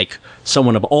thinks like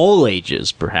someone of all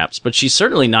ages, perhaps, but she's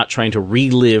certainly not trying to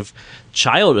relive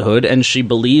childhood, and she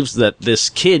believes that this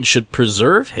kid should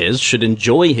preserve should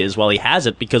enjoy his while he has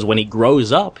it, because when he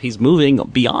grows up, he's moving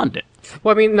beyond it.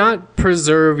 Well, I mean, not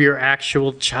preserve your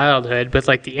actual childhood, but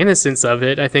like the innocence of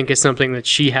it, I think is something that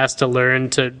she has to learn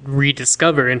to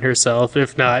rediscover in herself,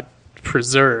 if not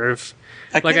preserve.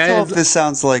 I can't tell if this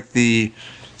sounds like the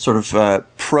sort of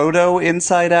proto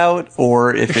Inside Out,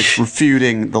 or if it's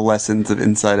refuting the lessons of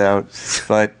Inside Out,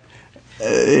 but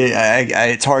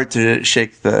it's hard to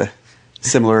shake the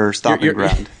similar stomping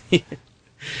ground.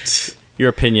 Your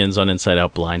opinions on Inside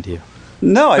Out blind you?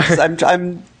 No,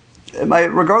 I'm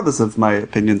regardless of my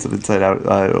opinions of Inside Out,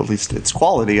 at least its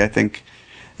quality, I think,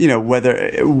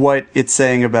 whether what it's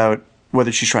saying about whether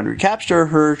she's trying to recapture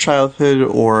her childhood,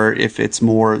 or if it's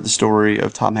more the story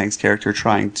of Tom Hanks' character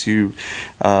trying to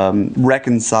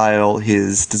reconcile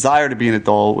his desire to be an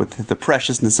adult with the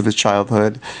preciousness of his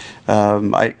childhood.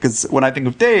 Because when I think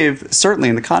of Dave, certainly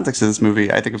in the context of this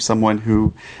movie, I think of someone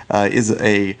who is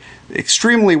a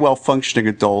extremely well-functioning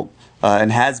adult and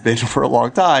has been for a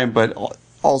long time, but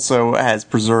also has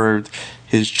preserved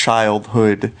his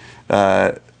childhood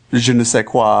je ne sais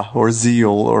quoi, or zeal,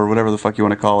 or whatever the fuck you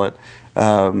want to call it.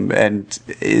 And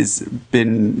is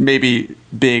been maybe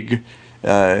Big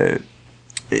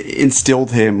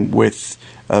instilled him with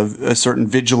a certain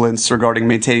vigilance regarding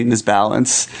maintaining his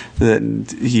balance, that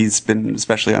he's been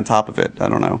especially on top of it. I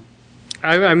don't know.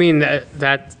 I mean,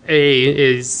 that A,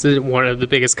 is one of the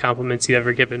biggest compliments you've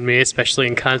ever given me, especially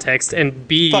in context, and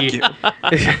B, fuck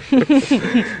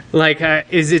you. Like,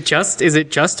 is it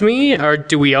just me, or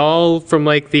do we all, from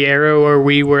like the era where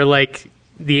we were like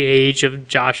the age of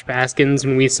Josh Baskins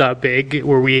when we saw Big,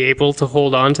 were we able to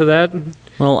hold on to that?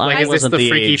 Well, like, I wasn't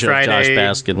the age of Josh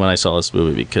Baskin when I saw this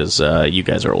movie, because you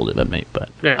guys are older than me. But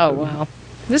oh wow,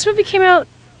 this movie came out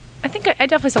I think I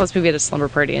definitely saw this movie at a slumber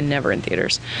party and never in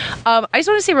theaters. I just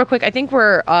want to say real quick, I think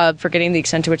we're forgetting the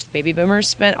extent to which the baby boomers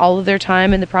spent all of their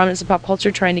time in the prominence of pop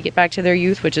culture trying to get back to their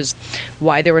youth, which is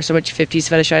why there was so much 50s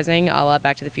fetishizing a la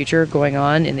Back to the Future going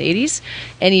on in the 80s.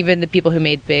 And even the people who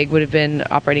made Big would have been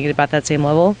operating at about that same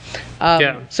level.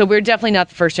 So we're definitely not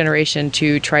the first generation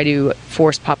to try to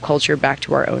force pop culture back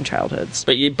to our own childhoods.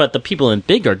 But the people in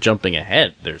Big are jumping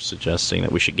ahead. They're suggesting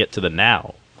that we should get to the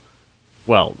now.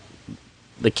 Well,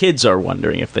 the kids are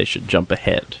wondering if they should jump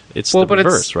ahead. It's the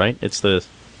reverse, right? It's the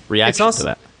reaction to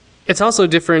that. It's also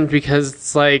different because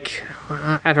it's like,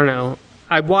 I don't know.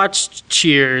 I watched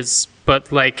Cheers,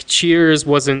 but like Cheers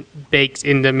wasn't baked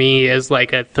into me as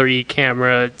like a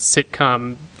 3-camera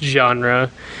sitcom genre.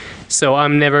 So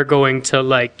I'm never going to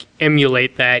like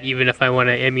emulate that, even if I want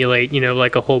to emulate,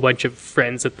 like a whole bunch of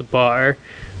friends at the bar.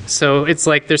 So it's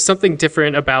like there's something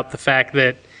different about the fact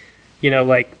that,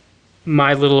 like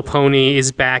My Little Pony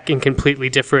is back and completely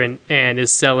different and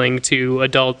is selling to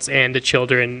adults and to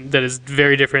children that is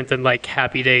very different than like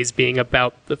Happy Days being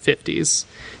about the 50s.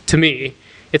 To me,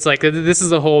 it's like this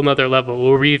is a whole nother level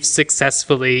where we've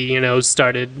successfully,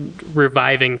 started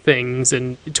reviving things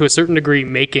and to a certain degree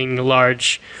making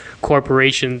large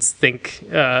corporations think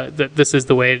that this is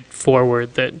the way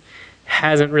forward that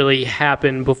hasn't really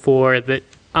happened before that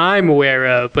I'm aware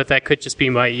of, but that could just be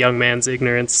my young man's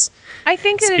ignorance. I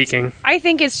think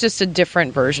it's just a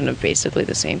different version of basically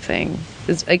the same thing.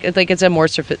 It's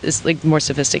it's more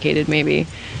sophisticated maybe,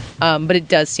 but it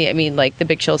does seem. I mean, like the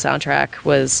Big Chill soundtrack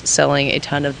was selling a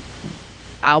ton of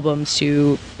albums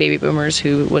to baby boomers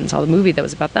who went and saw the movie that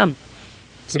was about them.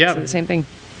 So it's the same thing.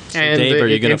 So Dave, are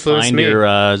you going to find your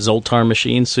Zoltar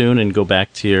machine soon and go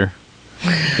back to your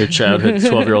childhood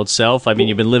 12-year-old self? I mean,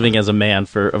 you've been living as a man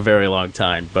for a very long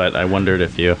time, but I wondered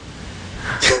if you...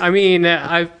 I mean,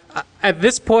 at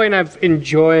this point, I'm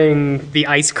enjoying the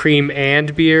ice cream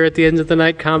and beer at the end of the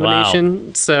night combination.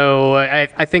 Wow. So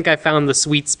I think I found the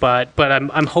sweet spot, but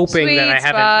I'm hoping that I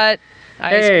haven't...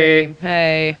 Ice cream.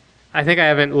 Hey. I think I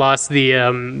haven't lost the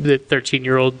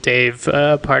 13-year-old Dave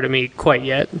part of me quite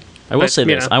yet. I will say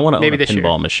this. I want to own a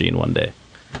pinball machine one day.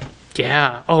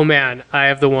 Yeah. Oh, man. I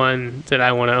have the one that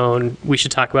I want to own. We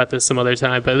should talk about this some other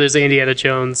time. But there's the Indiana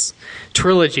Jones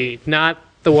trilogy, not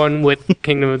the one with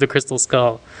Kingdom of the Crystal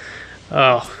Skull.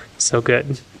 Oh, so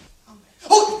good.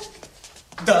 Oh!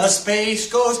 The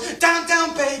space goes down,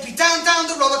 down, baby, down, down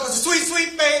the roller coaster. Sweet,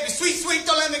 sweet baby, sweet, sweet,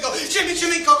 don't let me go. Shimmy,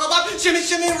 shimmy, cocoa pop, shimmy,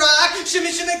 shimmy, rock.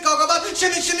 Shimmy, shimmy, cocoa pop,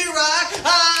 shimmy, shimmy, rock.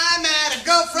 I met a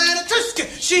girlfriend, a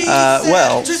Trisket.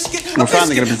 Well, we're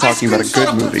finally going to be talking about a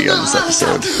good movie on this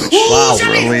episode. Wow,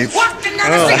 relief.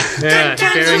 Oh, yeah,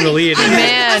 bearing the lead.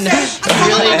 Man,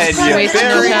 really wasting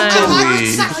no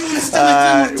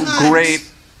time. Great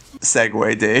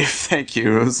segue, Dave. Thank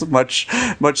you. It was much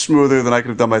smoother than I could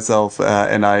have done myself,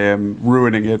 and I am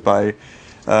ruining it by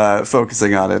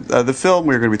focusing on it. The film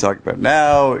we're going to be talking about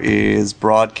now is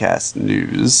Broadcast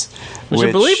News, which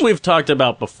I believe we've talked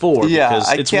about before. Yeah,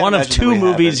 because it's one of two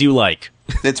movies you like.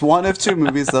 It's one of two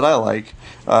movies that I like.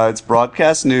 It's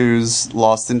Broadcast News,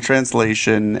 Lost in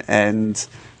Translation, and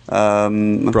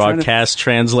Broadcast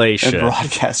Translation. And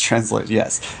Broadcast Translation,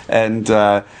 yes. And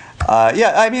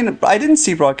I mean, I didn't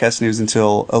see Broadcast News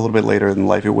until a little bit later in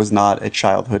life. It was not a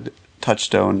childhood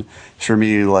touchstone for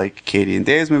me like Katie and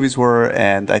Dave's movies were,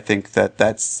 and I think that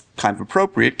that's kind of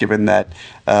appropriate given that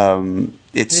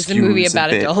it's a movie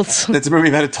about adults. It's a movie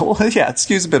about adults. Yeah, it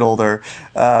skews a bit older.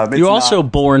 You're also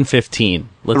born 15.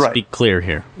 Let's be clear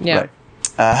here. Yeah. Right.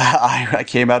 I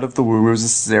came out of the womb. It was a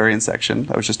cesarean section.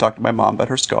 I was just talking to my mom about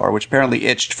her scar, which apparently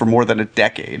itched for more than a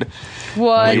decade.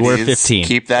 What? You were 15.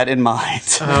 Keep that in mind.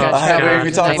 Oh, God.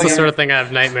 That's the sort of thing I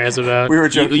have nightmares about. We were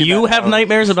joking. You have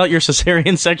nightmares about your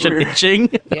cesarean section itching?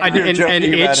 Yeah. An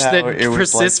itch that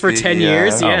persists for 10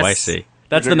 years? Yes. Oh, I see.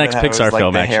 That's the next Pixar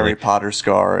film, the actually. Harry Potter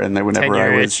scar, and then whenever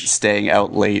I was staying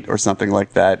out late or something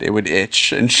like that, it would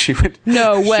itch, and she would she'd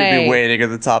be waiting at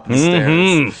the top of the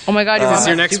stairs. Oh my God! This is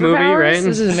your next movie, right?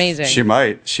 This is amazing. She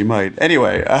might.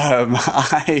 Anyway,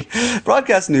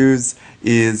 Broadcast News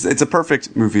it's a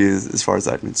perfect movie as far as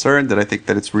I'm concerned. And I think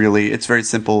that it's very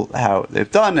simple how they've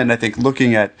done, and I think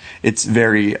looking at its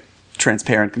very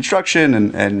transparent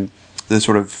construction and the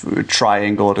sort of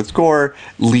triangle at its core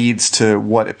leads to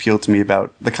what appealed to me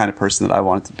about the kind of person that I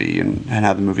wanted to be and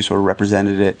how the movie sort of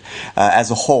represented it as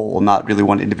a whole, not really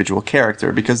one individual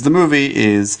character, because the movie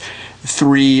is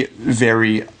three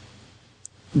very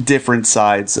different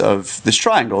sides of this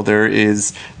triangle. There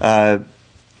is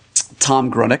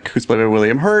Tom Grunick, who's played by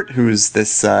William Hurt, who's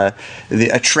this the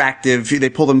attractive. They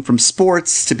pulled him from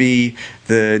sports to be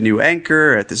the new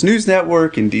anchor at this news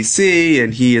network in DC,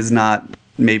 and he is not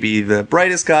maybe the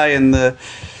brightest guy in the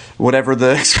whatever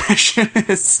the expression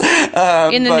is.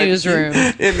 In the newsroom.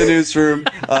 In the newsroom.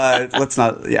 Let's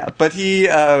not, yeah. But he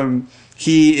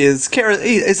is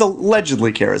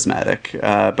allegedly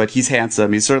charismatic, but he's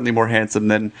handsome. He's certainly more handsome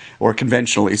than, or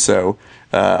conventionally so.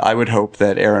 I would hope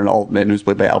that Aaron Altman, who's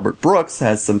played by Albert Brooks,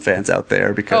 has some fans out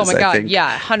there because oh my god,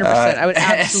 yeah, 100%. I would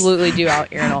absolutely do out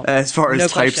Aaron Altman. As far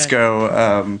as types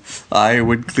go, I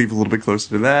would cleave a little bit closer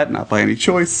to that, not by any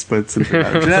choice, but simply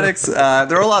out of genetics.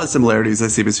 There are a lot of similarities I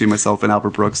see between myself and Albert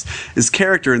Brooks. His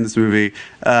character in this movie,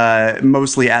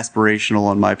 mostly aspirational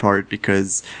on my part,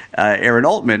 because Aaron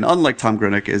Altman, unlike Tom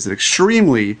Grunick, is an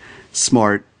extremely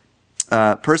smart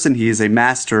person. He is a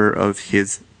master of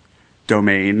his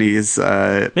domain. He's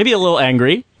maybe a little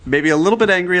angry. Maybe a little bit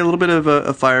angry, a little bit of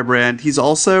a firebrand. He's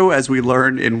also, as we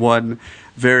learn in one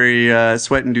very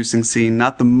sweat-inducing scene,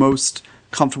 not the most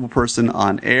comfortable person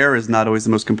on air, is not always the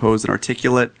most composed and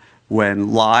articulate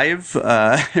when live,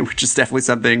 which is definitely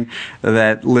something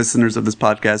that listeners of this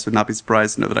podcast would not be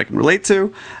surprised to know that I can relate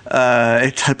to.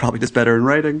 It probably does better in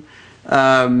writing.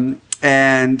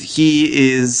 And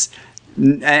he is...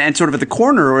 And sort of at the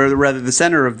corner, or rather the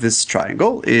center of this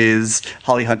triangle, is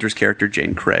Holly Hunter's character,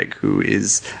 Jane Craig, who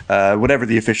is whatever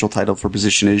the official title for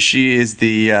position is. She is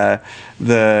the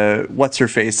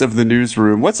what's-her-face of the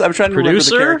newsroom. I'm trying to remember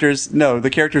the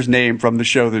character's name from the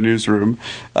show The Newsroom.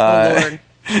 Oh, Lord.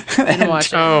 Didn't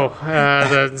watch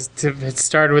it. It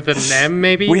started with an M,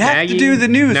 maybe? We have to do the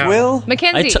news, Will.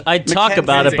 Mackenzie. I'd talk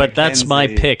about it, but that's my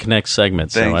pick next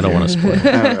segment, so I don't want to spoil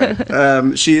it. All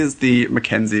right. She is the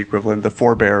Mackenzie equivalent, the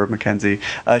forebearer of Mackenzie.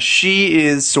 She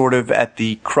is sort of at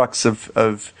the crux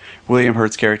of William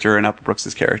Hurt's character and Albert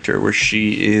Brooks' character, where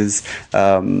she is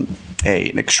an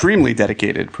extremely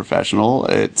dedicated professional.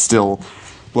 It still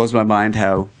blows my mind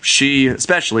how she,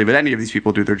 especially, but any of these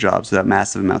people do their jobs without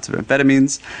massive amounts of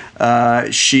amphetamines.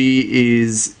 She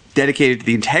is dedicated to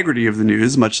the integrity of the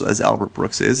news, much as Albert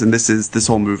Brooks is, and this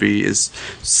whole movie is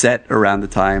set around the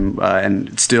time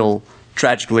and still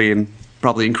tragically and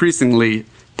probably increasingly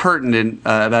pertinent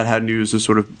about how news is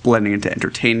sort of blending into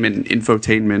entertainment and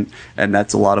infotainment, and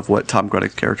that's a lot of what Tom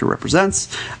Grunick's character represents.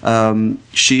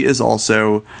 She is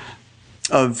also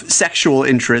of sexual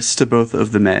interest to both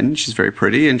of the men. She's very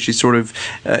pretty, and she's sort of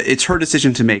it's her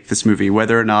decision to make this movie,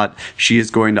 whether or not she is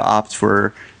going to opt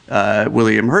for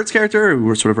William Hurt's character,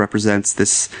 who sort of represents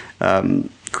this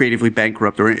creatively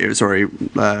bankrupt,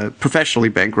 professionally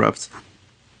bankrupt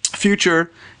future.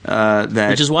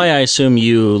 Which is why I assume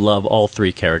you love all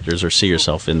three characters, or see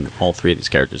yourself in all three of these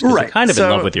characters, because you're kind of in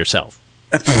love with yourself.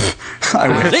 I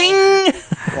wish. Ding!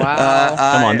 Wow.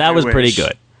 Come on, that was pretty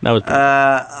good. That was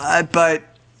but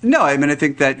no, I mean, I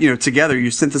think that, together you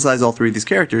synthesize all three of these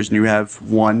characters and you have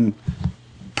one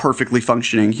perfectly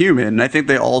functioning human. And I think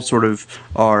they all sort of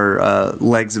are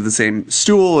legs of the same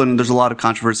stool, and there's a lot of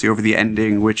controversy over the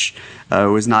ending, which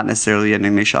was not necessarily the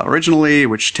ending they shot originally,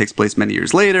 which takes place many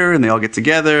years later, and they all get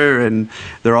together, and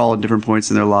they're all at different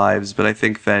points in their lives. But I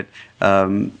think that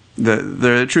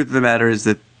the truth of the matter is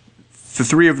that the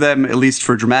three of them, at least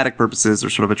for dramatic purposes, are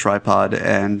sort of a tripod,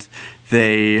 and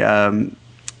they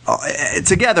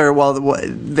together, while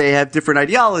they have different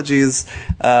ideologies,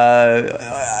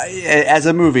 as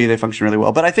a movie they function really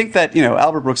well. But I think that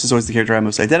Albert Brooks is always the character I'm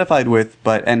most identified with,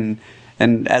 but and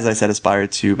as I said,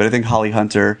 aspired to. But I think Holly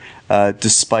Hunter,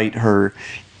 despite her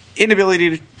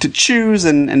inability to choose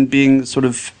and being sort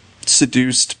of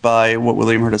seduced by what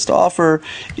William Hurt has to offer,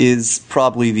 is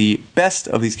probably the best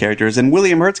of these characters. And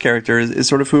William Hurt's character is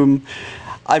sort of whom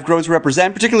I've grown to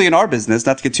represent, particularly in our business,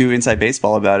 not to get too inside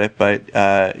baseball about it, but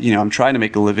I'm trying to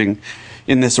make a living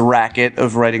in this racket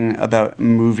of writing about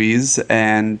movies.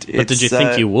 But did you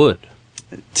think you would?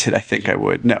 Did I think I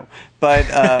would? No. But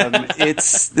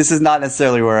this is not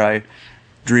necessarily where I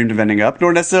dreamed of ending up,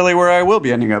 nor necessarily where I will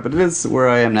be ending up, but it is where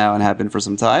I am now and have been for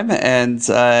some time. And,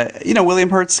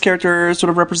 William Hurt's character sort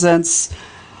of represents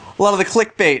a lot of the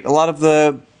clickbait, a lot of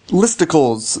the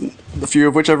listicles, a few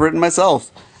of which I've written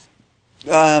myself.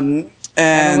 And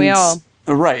we all.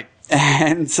 Right.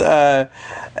 And so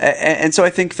I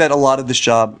think that a lot of this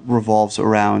job revolves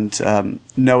around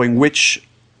knowing which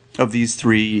of these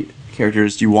three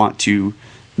characters you want to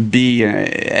be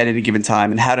at any given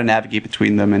time, and how to navigate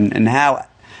between them, and how,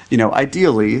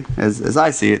 ideally, as I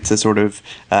see it, to sort of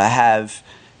have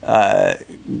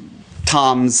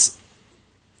Tom's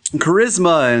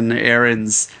charisma and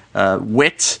Aaron's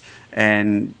wit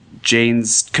and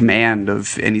Jane's command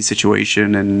of any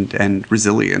situation and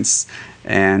resilience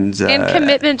and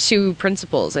commitment to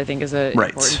principles, I think, is an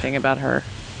important thing about her.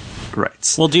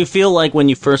 Right. Well, do you feel like when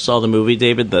you first saw the movie,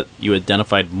 David, that you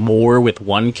identified more with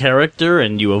one character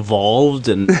and you evolved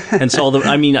and saw the...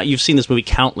 I mean, you've seen this movie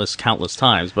countless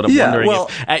times, but I'm wondering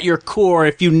if, at your core,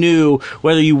 if you knew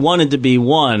whether you wanted to be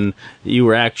one, you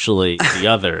were actually the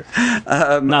other.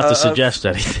 Not to suggest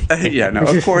anything. Yeah, no,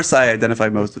 of course I identify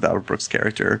most with Albert Brooks'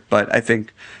 character, but I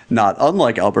think not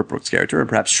unlike Albert Brooks' character, and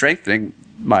perhaps strengthening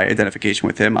my identification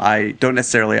with him, I'm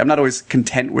not always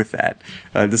content with that,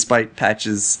 despite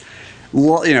Patch's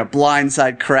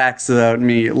blindside cracks about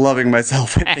me loving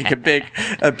myself. I think a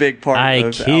big part of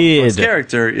Albert Brooks'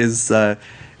 character is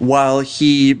while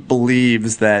he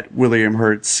believes that William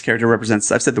Hurt's character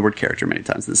represents, I've said the word character many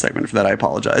times in this segment, for that I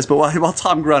apologize, but while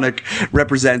Tom Grunick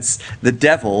represents the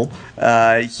devil,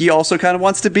 he also kind of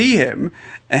wants to be him.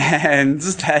 And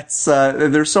that's,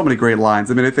 there's so many great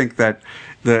lines. I mean, I think that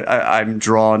I'm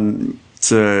drawn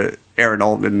to Aaron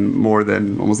Altman more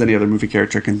than almost any other movie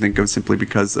character I can think of, simply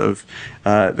because of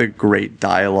the great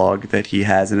dialogue that he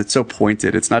has. And it's so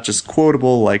pointed. It's not just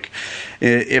quotable like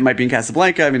it might be in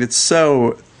Casablanca. I mean, it's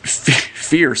so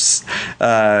fierce.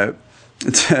 And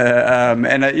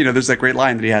there's that great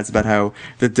line that he has about how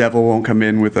the devil won't come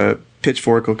in with a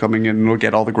pitchfork, will coming in and will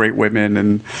get all the great women,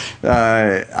 and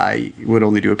I would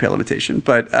only do a pale imitation.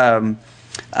 But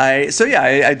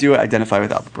I do identify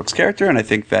with Albert Brooks' character, and I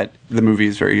think that the movie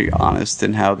is very honest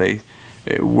in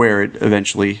where it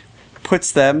eventually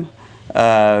puts them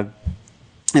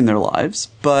in their lives.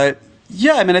 But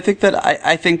yeah, I mean, I think that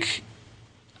I think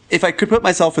if I could put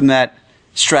myself in that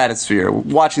stratosphere,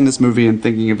 watching this movie and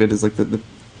thinking of it as like the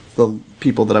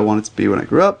people that I wanted to be when I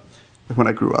grew up,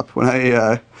 when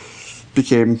I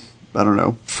became, I don't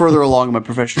know, further along in my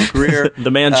professional career.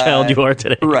 The man-child you are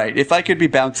today. Right. If I could be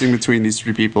bouncing between these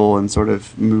three people and sort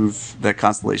of move that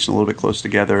constellation a little bit closer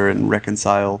together and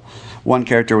reconcile one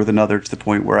character with another to the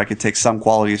point where I could take some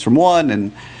qualities from one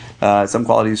and some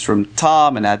qualities from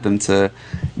Tom and add them to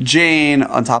Jane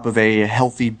on top of a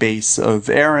healthy base of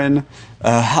Aaron,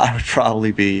 I would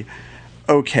probably be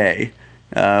okay.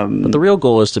 But the real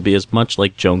goal is to be as much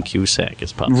like Joan Cusack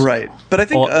as possible. Right. But I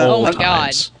think... oh my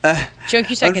God. Joan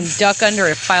Cusack can duck under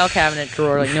a file cabinet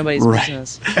drawer like nobody's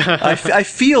business. I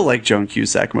feel like Joan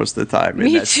Cusack most of the time.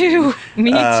 Me too.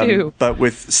 Me too. But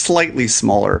with slightly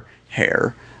smaller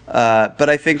hair. But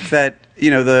I think that,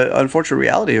 the unfortunate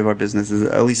reality of our business is,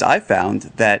 at least I found,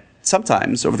 that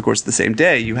sometimes over the course of the same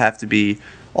day, you have to be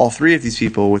all three of these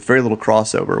people with very little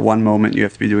crossover. One moment you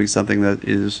have to be doing something that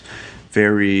is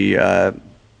very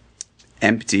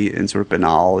empty and sort of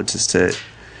banal, just to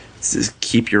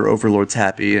keep your overlords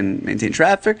happy and maintain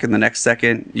traffic. And the next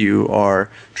second, you are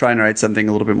trying to write something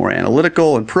a little bit more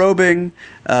analytical and probing.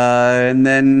 And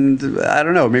then, I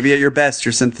don't know, maybe at your best,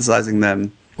 you're synthesizing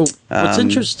them. Well, what's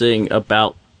interesting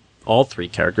about all three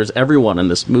characters, everyone in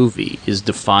this movie is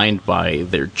defined by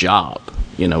their job.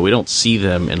 We don't see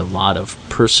them in a lot of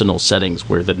personal settings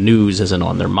where the news isn't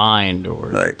on their mind or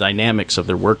the dynamics of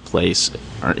their workplace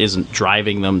isn't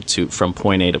driving them from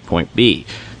point A to point B.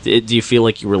 Do you feel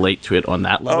like you relate to it on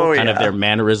that level? Kind of their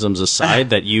mannerisms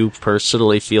aside, that you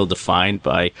personally feel defined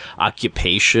by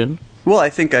occupation? Well,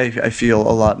 I think I feel a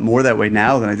lot more that way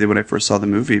now than I did when I first saw the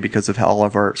movie, because of how all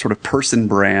of our sort of person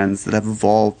brands that have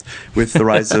evolved with the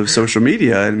rise of social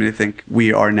media. I mean, I think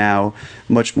we are now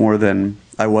much more than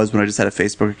I was when I just had a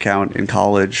Facebook account in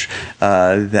college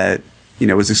that,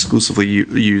 was exclusively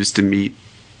used to meet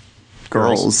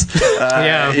girls.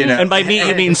 And by meet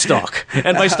you mean stalk,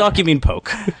 and by stalk you mean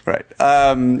poke. Right.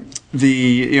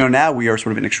 Now we are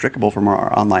sort of inextricable from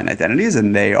our online identities,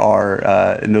 and they are,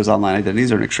 and those online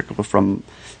identities are inextricable from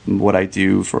what I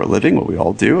do for a living, what we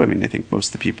all do. I mean, I think most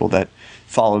of the people that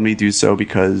follow me do so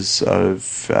because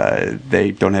of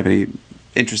they don't have any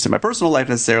interest in my personal life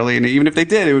necessarily, and even if they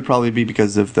did, it would probably be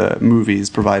because of the movies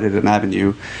provided an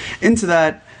avenue into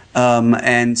that.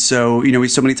 And so,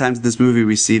 so many times in this movie,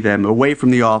 we see them away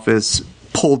from the office,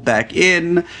 pulled back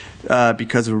in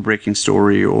because of a breaking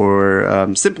story,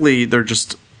 or simply their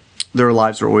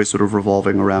lives are always sort of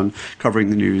revolving around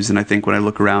covering the news. And I think when I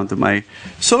look around at my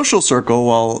social circle,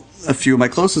 while a few of my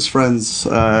closest friends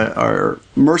are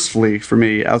mercifully for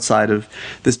me outside of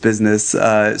this business,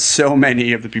 so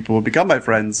many of the people who become my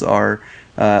friends are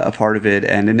a part of it,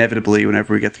 and inevitably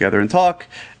whenever we get together and talk,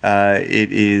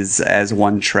 it is as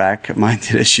one-track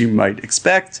minded as you might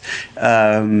expect.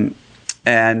 And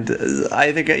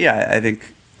I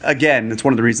think again, it's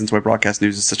one of the reasons why broadcast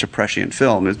news is such a prescient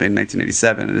film. It was made in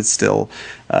 1987, and it's still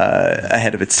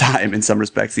ahead of its time in some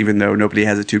respects, even though nobody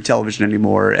has a tube television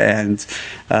anymore, and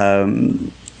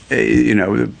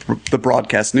the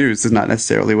broadcast news is not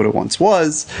necessarily what it once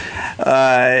was.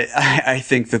 I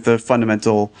think that the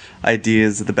fundamental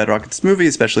ideas of the bedrock of this movie,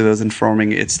 especially those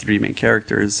informing its three main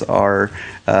characters, are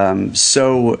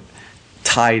so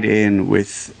tied in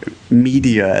with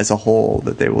media as a whole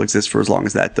that they will exist for as long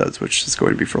as that does, which is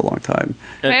going to be for a long time.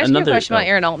 Can I ask you a question about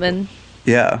Aaron Altman?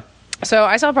 Yeah. So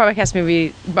I saw a broadcast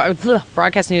news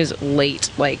late,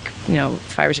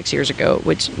 5 or 6 years ago,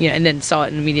 which, and then saw it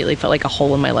and immediately felt like a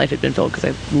hole in my life had been filled because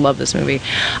I love this movie.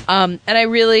 And I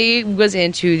really was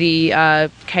into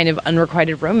the kind of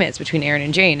unrequited romance between Aaron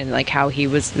and Jane, and how he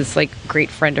was this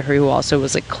great friend to her who also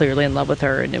was clearly in love with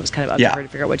her, and it was kind of up to her to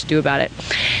figure out what to do about it.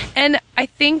 And I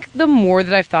think the more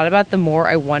that I've thought about it, the more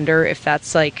I wonder if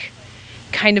that's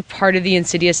kind of part of the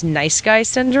insidious nice guy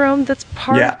syndrome that's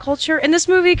part of culture. And this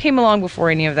movie came along before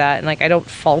any of that, and I don't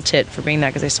fault it for being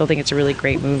that because I still think it's a really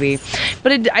great movie.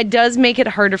 But it does make it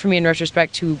harder for me in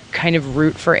retrospect to kind of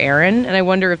root for Aaron, and I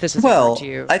wonder if this is important to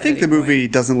you. I think the movie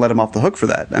doesn't let him off the hook for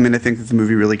that. I mean, I think that the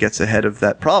movie really gets ahead of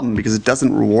that problem because it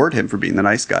doesn't reward him for being the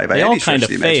nice guy by any stretch of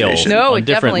the imagination. No, it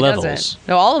definitely doesn't.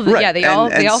 No, all of them. Right. Yeah, they all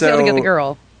fail to get the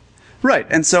girl. Right,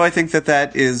 and so I think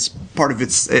that is part of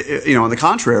its, on the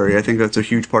contrary, I think that's a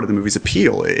huge part of the movie's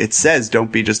appeal. It says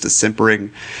don't be just a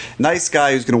simpering nice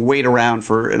guy who's going to wait around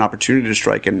for an opportunity to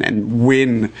strike and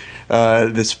win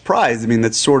this prize. I mean,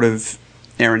 that's sort of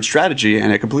Aaron's strategy,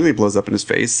 and it completely blows up in his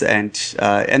face, and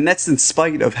that's in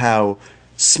spite of how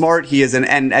smart he is,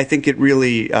 and I think it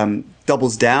really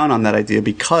doubles down on that idea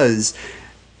because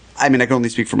I mean, I can only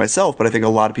speak for myself, but I think a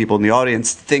lot of people in the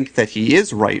audience think that he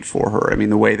is right for her. I mean,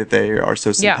 the way that they are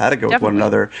so simpatico with one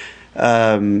another.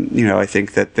 I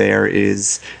think that there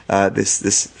is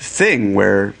this thing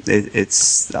where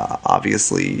it's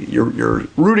obviously you're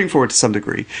rooting for it to some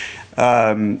degree,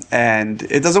 and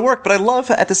it doesn't work. But I love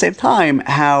at the same time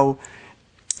how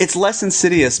it's less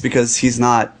insidious because he's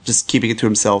not just keeping it to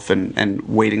himself and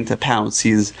waiting to pounce.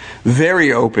 He's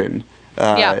very open.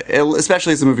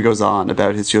 Especially as the movie goes on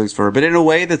about his feelings for her, but in a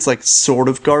way that's sort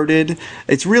of guarded.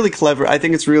 It's really clever. I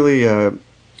think it's really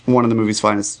one of the movie's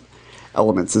finest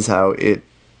elements is how it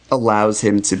allows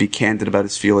him to be candid about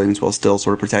his feelings while still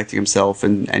sort of protecting himself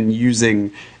and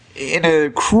using, in a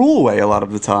cruel way a lot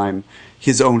of the time,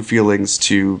 his own feelings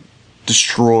to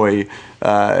destroy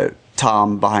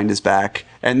Tom behind his back,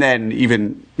 and then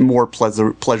even more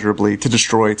pleasurably to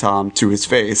destroy Tom to his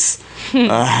face,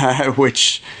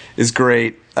 which is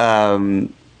great. I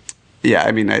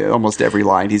mean, almost every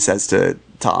line he says to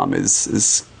Tom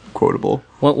is quotable.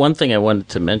 One thing I wanted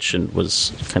to mention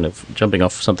was kind of jumping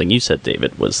off something you said,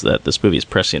 David, was that this movie is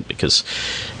prescient because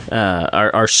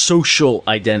our social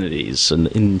identities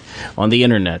and on the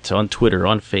internet, on Twitter,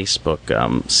 on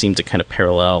Facebook, seem to kind of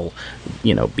parallel,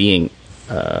 being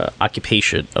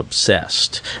occupation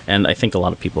obsessed. And I think a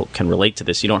lot of people can relate to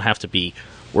this. You don't have to be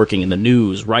working in the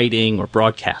news, writing, or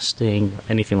broadcasting, or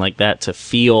anything like that to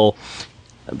feel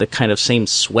the kind of same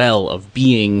swell of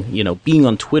being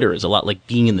on Twitter is a lot like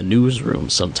being in the newsroom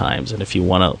sometimes. And if you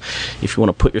want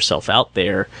to put yourself out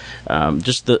there,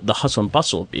 just the hustle and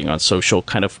bustle of being on social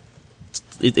kind of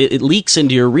it leaks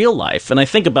into your real life. And I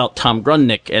think about Tom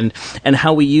Grunnick and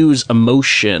how we use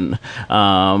emotion.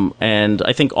 And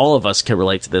I think all of us can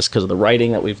relate to this because of the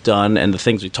writing that we've done and the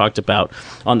things we talked about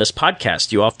on this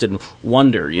podcast. You often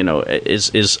wonder,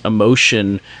 is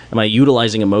emotion, am I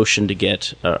utilizing emotion to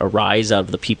get a rise out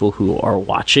of the people who are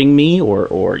watching me?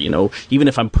 Or even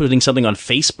if I'm putting something on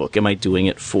Facebook, am I doing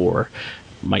it for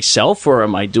myself, or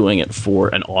am I doing it for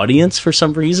an audience for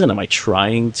some reason? Am I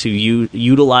trying to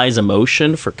utilize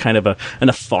emotion for kind of a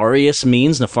nefarious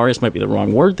means? Nefarious might be the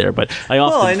wrong word there, but I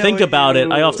often think about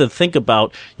it. I often think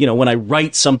about, when I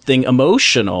write something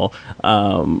emotional,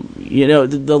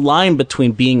 the line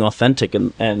between being authentic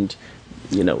and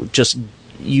just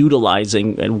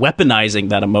utilizing and weaponizing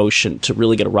that emotion to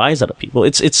really get a rise out of people.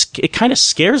 It kind of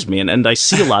scares me, and I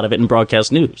see a lot of it in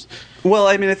broadcast news. Well,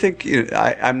 I mean, I think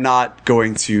I'm not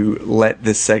going to let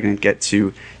this segment get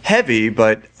too heavy,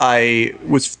 but I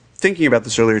was thinking about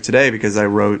this earlier today because I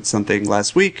wrote something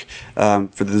last week for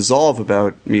The Dissolve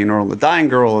about me and Earl and the Dying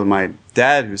Girl and my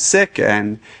dad who's sick,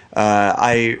 and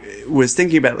I was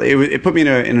thinking about it put me in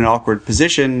an awkward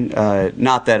position,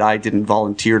 not that I didn't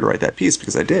volunteer to write that piece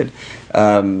because I did,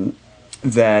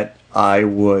 that I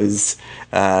was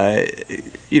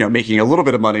making a little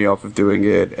bit of money off of doing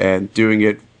it and doing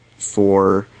it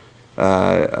for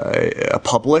a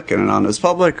public, an anonymous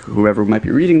public, whoever might be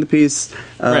reading the piece.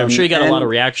 Right, I'm sure you got a lot of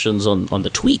reactions on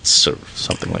the tweets or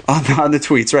something like that. On the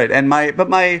tweets, right. And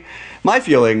my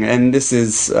feeling, and this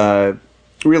is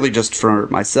really just for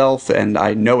myself, and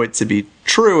I know it to be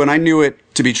true, and I knew it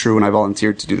to be true when I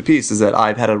volunteered to do the piece, is that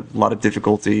I've had a lot of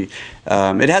difficulty.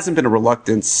 It hasn't been a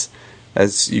reluctance,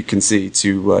 as you can see,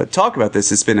 to talk about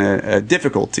this. It's been a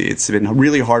difficulty. It's been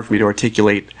really hard for me to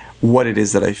articulate what it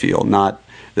is that I feel, not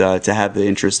to have the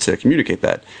interest to communicate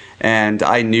that. And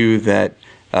I knew that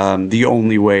the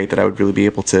only way that I would really be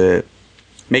able to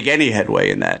make any headway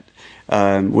in that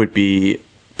would be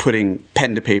putting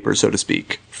pen to paper, so to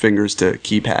speak, fingers to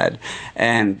keypad.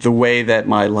 And the way that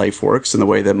my life works and the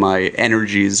way that my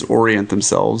energies orient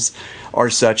themselves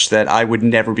are such that I would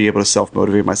never be able to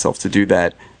self-motivate myself to do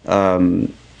that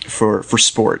for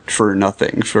sport, for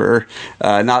nothing,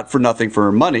 not for nothing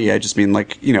for money. I just mean,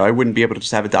 like, you know, I wouldn't be able to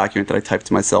just have a document that I type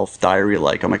to myself,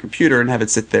 diary-like, on my computer and have it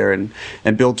sit there and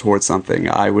build towards something.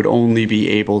 I would only be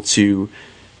able to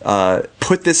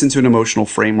put this into an emotional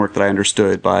framework that I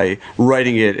understood by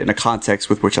writing it in a context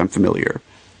with which I'm familiar.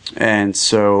 And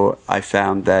so I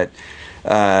found that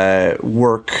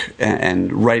work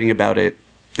and writing about it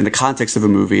in the context of a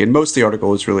movie, and most of the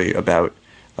article is really about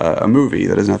a movie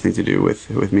that has nothing to do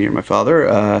with me or my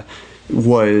father,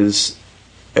 was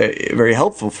very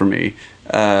helpful for me.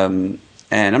 And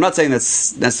I'm not saying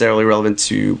that's necessarily relevant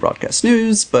to broadcast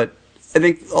news, but I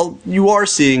think you are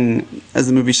seeing, as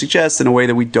the movie suggests, in a way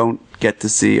that we don't get to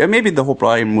see, and maybe the whole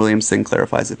Brian Williams thing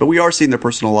clarifies it, but we are seeing their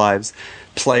personal lives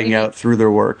playing out through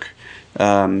their work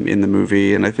in the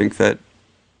movie, and I think that,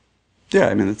 yeah,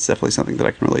 I mean, it's definitely something that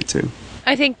I can relate to.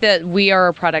 I think that we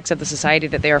are products of the society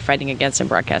that they are fighting against in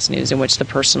broadcast news, in which the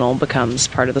personal becomes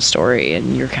part of the story,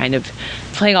 and you're kind of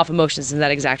playing off emotions in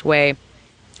that exact way. And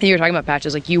you were talking about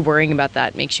Patches, like, you worrying about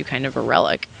that makes you kind of a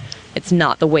relic. It's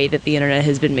not the way that the internet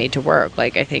has been made to work.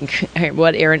 Like, I think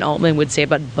what Aaron Altman would say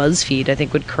about BuzzFeed, I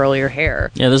think, would curl your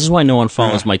hair. Yeah, this is why no one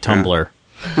follows my Tumblr.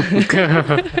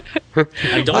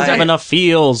 I don't have enough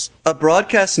feels. A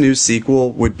broadcast news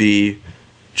sequel would be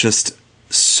just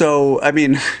so, I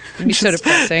mean... It'd be so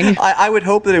depressing. I would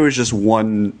hope that it was just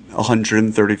one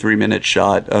 133-minute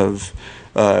shot of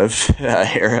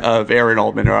Aaron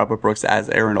Altman or Albert Brooks as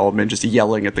Aaron Altman just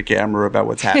yelling at the camera about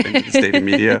what's happening in the state of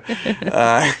media.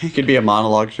 It could be a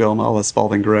monologue film, a la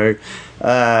Spalding Gray.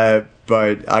 But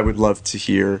I would love to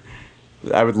hear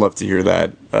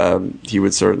that. He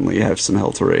would certainly have some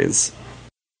hell to raise.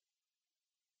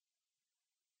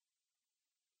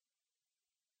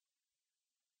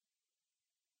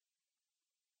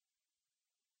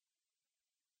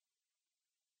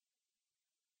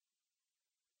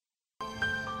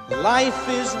 Life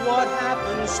is what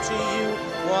happens to you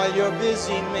while you're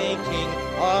busy making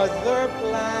other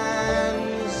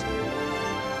plans.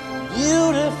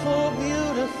 Beautiful,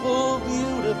 beautiful,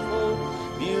 beautiful,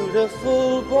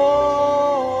 beautiful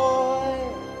boy.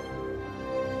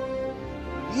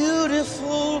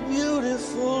 Beautiful,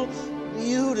 beautiful,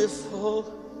 beautiful,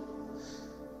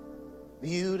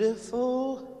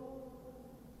 beautiful,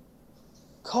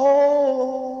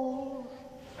 cold.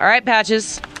 All right,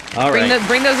 Patches. All right.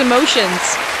 Bring those emotions.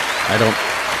 I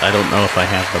don't know if I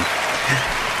have them.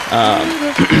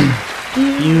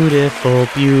 Beautiful,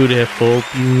 beautiful,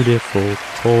 beautiful,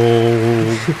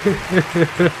 cold.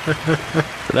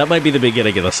 That might be the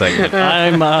beginning of the segment.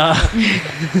 I'm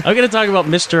going to talk about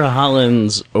Mr.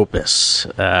 Holland's Opus,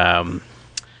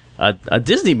 a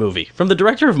Disney movie from the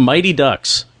director of Mighty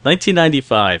Ducks,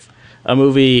 1995. A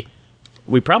movie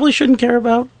we probably shouldn't care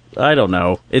about. I don't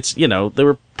know. It's, you know, they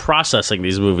were processing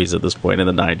these movies at this point in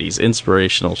the 90s.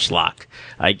 Inspirational schlock,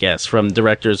 I guess, from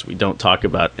directors we don't talk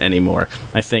about anymore.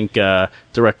 I think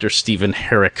director Stephen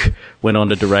Herrick went on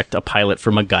to direct a pilot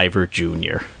for MacGyver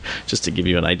Jr., just to give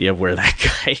you an idea of where that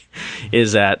guy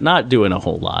is at. Not doing a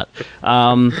whole lot.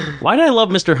 Why did I love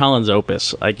Mr. Holland's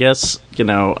Opus? I guess, you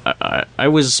know, I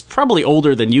was probably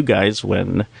older than you guys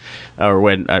when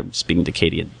I'm speaking to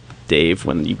Katie and Dave,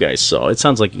 when you guys saw, it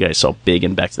sounds like you guys saw Big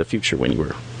and Back to the Future when you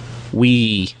were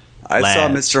I saw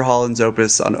Mr. Holland's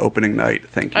Opus on opening night.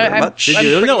 Thank you very much. Did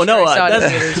you? No.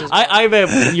 I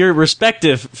meant your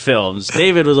respective films.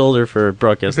 David was older for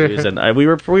broadcast news, and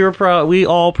we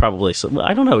all probably.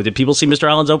 I don't know. Did people see Mr.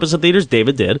 Holland's Opus in theaters?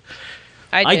 David did.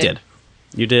 I did.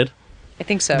 You did? I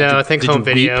think so. No, I think home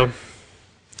video. Weep?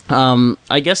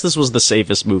 I guess this was the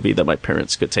safest movie that my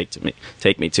parents could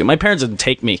take me to. My parents didn't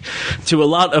take me to a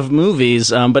lot of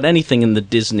movies, but anything with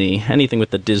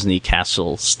the Disney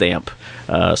Castle stamp,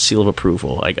 seal of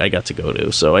approval, I got to go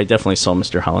to. So I definitely saw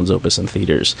Mr. Holland's Opus in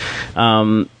theaters.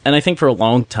 And I think for a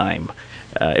long time,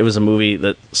 it was a movie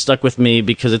that stuck with me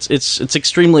because it's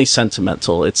extremely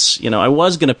sentimental. It's, I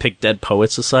was going to pick Dead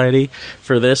Poets Society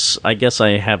for this. I guess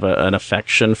I have an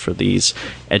affection for these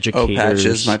educators. Oh,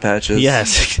 Patches, my Patches.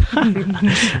 Yes.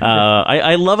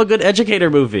 I love a good educator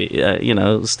movie,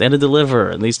 Stand and Deliver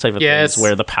and these type of things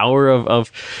where the power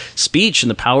of speech and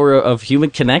the power of human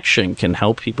connection can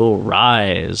help people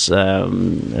rise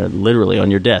literally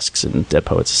on your desks in Dead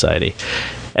Poets Society.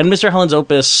 And Mr. Holland's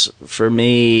opus, for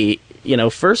me,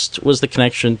 first was the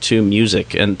connection to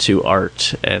music and to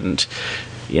art, and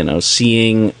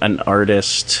seeing an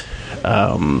artist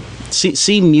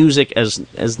see music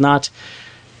as not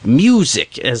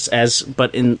music as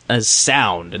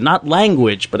sound, and not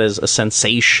language, but as a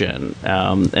sensation,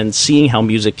 and seeing how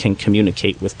music can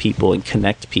communicate with people and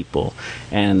connect people.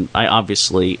 And I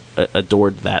obviously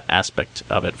adored that aspect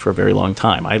of it for a very long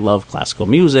time. I love classical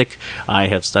music. I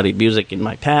have studied music in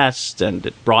my past, and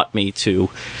it brought me to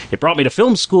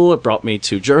film school. It brought me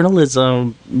to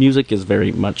journalism. Music is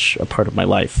very much a part of my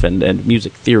life, and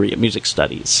music theory and music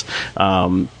studies.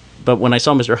 But when I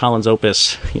saw Mr. Holland's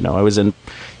opus, I was in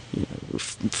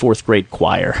fourth grade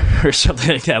choir or something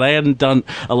like that. I hadn't done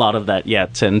a lot of that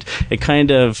yet, and it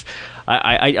kind of,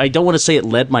 I don't want to say it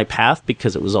led my path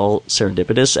because it was all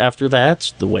serendipitous after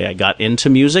that, the way I got into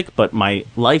music, but my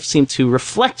life seemed to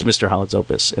reflect Mr. Holland's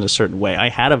opus in a certain way. I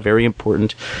had a very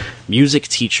important music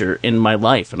teacher in my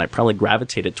life, and I probably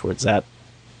gravitated towards that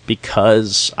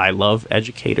because I love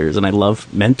educators and I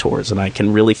love mentors, and I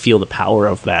can really feel the power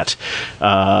of that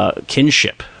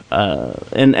kinship.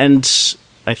 And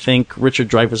I think Richard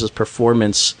Dreyfuss's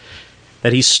performance,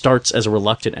 that he starts as a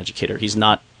reluctant educator. He's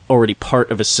not already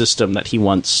part of a system that he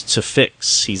wants to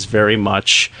fix. He's very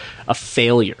much a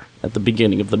failure at the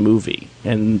beginning of the movie.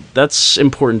 And that's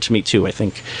important to me too. I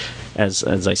think as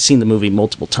I've seen the movie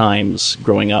multiple times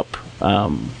growing up,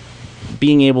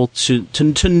 being able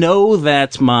to know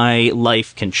that my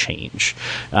life can change,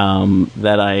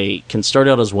 that I can start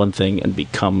out as one thing and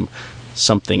become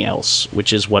something else,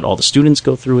 which is what all the students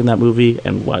go through in that movie,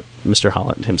 and what Mr.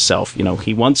 Holland himself,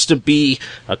 he wants to be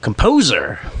a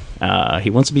composer. He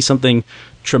wants to be something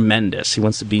tremendous. He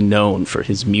wants to be known for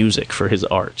his music, for his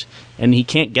art, and he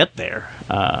can't get there.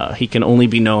 He can only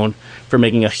be known for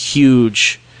making a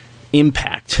huge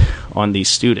impact on these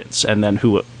students, and then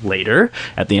who later,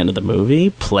 at the end of the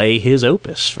movie, play his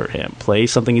opus for him, play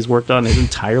something he's worked on his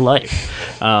entire life,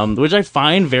 which I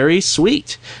find very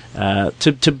sweet,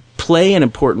 to play an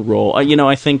important role.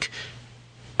 I think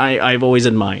I've always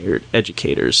admired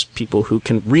educators, people who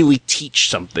can really teach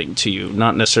something to you,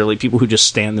 not necessarily people who just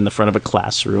stand in the front of a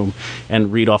classroom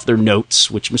and read off their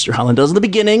notes, which Mr. Holland does in the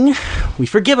beginning. We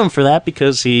forgive him for that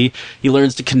because he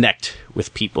learns to connect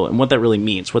with people and what that really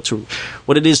means, what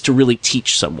it is to really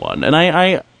teach someone. And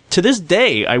I to this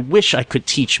day, I wish I could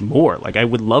teach more. Like, I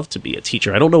would love to be a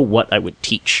teacher. I don't know what I would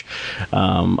teach.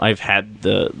 I've had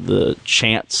the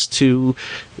chance to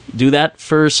do that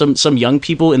for some young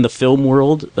people in the film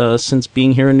world since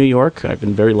being here in New York. I've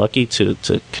been very lucky to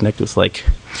connect with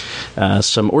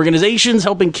some organizations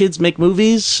helping kids make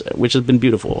movies, which has been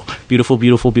beautiful. Beautiful,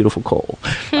 beautiful, beautiful, Cole.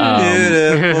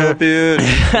 Beautiful,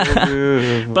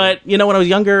 beautiful. But, when I was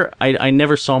younger, I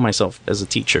never saw myself as a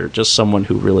teacher, just someone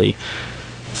who really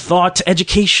thought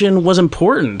education was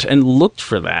important and looked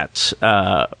for that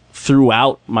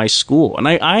throughout my school. And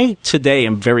I today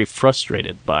am very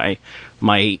frustrated by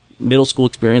my middle school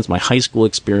experience, my high school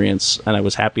experience, and I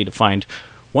was happy to find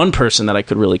one person that I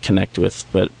could really connect with.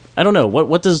 But I don't know.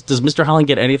 What does Mr. Holland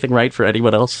get anything right for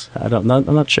anyone else? I'm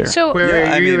not sure. So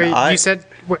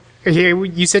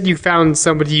you said you found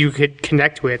somebody you could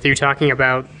connect with. Are you talking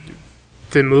about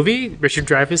the movie, Richard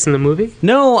Dreyfuss in the movie?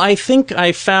 No, I think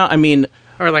I found.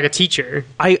 Or like a teacher.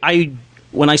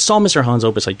 When I saw Mr. Holland's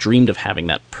opus, I dreamed of having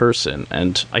that person,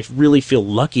 and I really feel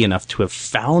lucky enough to have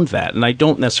found that. And I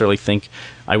don't necessarily think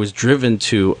I was driven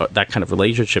to that kind of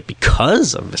relationship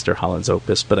because of Mr. Holland's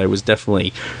opus, but I was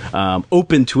definitely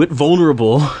open to it,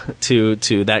 vulnerable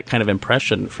to that kind of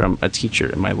impression from a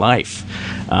teacher in my life.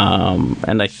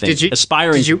 And I think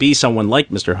aspiring to be someone like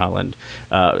Mr. Holland,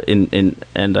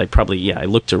 and I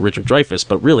looked to Richard Dreyfuss,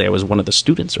 but really I was one of the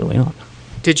students early on.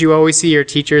 Did you always see your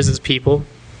teachers as people?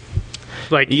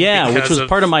 Which was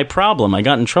part of my problem. I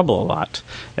got in trouble a lot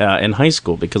in high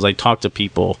school because I talked to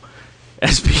people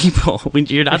as people.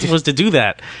 You're not supposed to do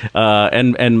that.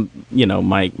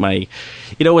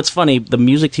 What's funny, the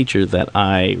music teacher that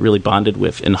I really bonded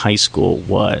with in high school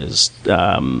was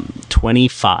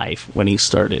 25 when he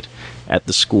started. at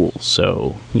the school.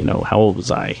 So, how old was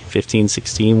I? 15,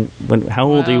 16? How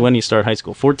old are you when you start high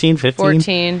school? 14, 15?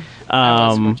 14.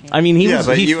 I mean,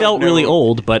 he felt really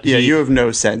old, but you have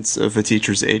no sense of a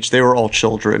teacher's age. They were all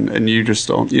children, and you just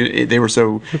don't. They were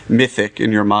so mythic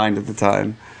in your mind at the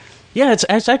time. Yeah,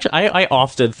 it's actually. I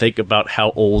often think about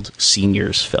how old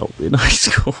seniors felt in high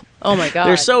school. Oh my god,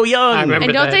 they're so young,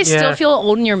 and don't they still feel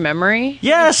old in your memory?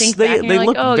 Yes, they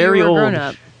look very old. Grown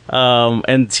up.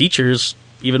 And teachers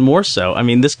even more so. I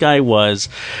mean, this guy was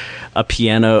a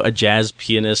jazz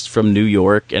pianist from New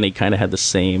York, and he kind of had the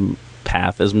same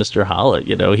path as Mr. Holland.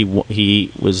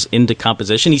 He was into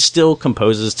composition. He still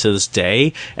composes to this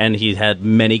day, and he had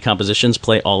many compositions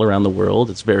play all around the world.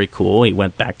 It's very cool. He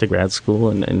went back to grad school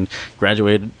and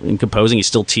graduated in composing. He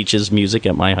still teaches music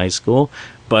at my high school.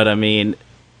 But I mean,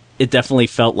 it definitely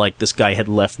felt like this guy had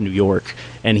left New York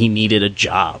and he needed a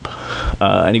job,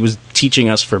 and he was teaching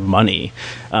us for money,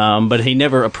 but he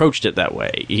never approached it that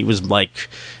way. He was like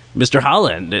Mr.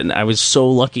 Holland, and I was so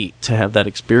lucky to have that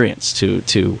experience,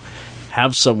 to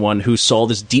have someone who saw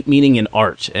this deep meaning in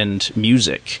art and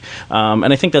music.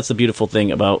 And I think that's the beautiful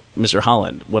thing about Mr.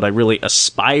 Holland, what I really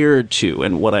aspired to,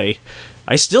 and what I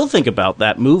still think about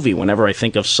that movie whenever I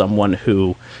think of someone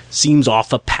who seems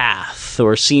off a path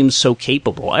or seems so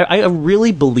capable. I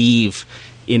really believe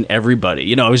in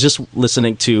everybody. I was just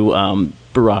listening to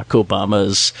Barack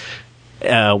Obama's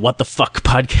What the Fuck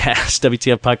podcast,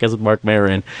 WTF podcast with Mark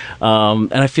Maron.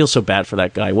 And I feel so bad for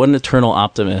that guy. What an eternal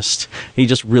optimist. He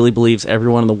just really believes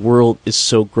everyone in the world is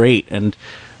so great. And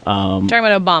talking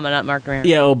about Obama, not Mark Maron.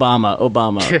 Yeah,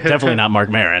 Obama. Definitely not Mark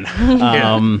Maron.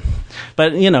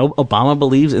 But, Obama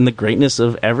believes in the greatness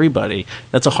of everybody.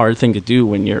 That's a hard thing to do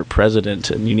when you're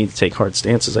president and you need to take hard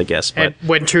stances, I guess. But and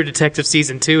when True Detective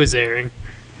Season 2 is airing.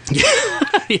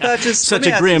 Such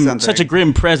a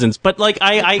grim presence. But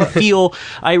I feel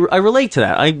I relate to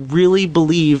that. I really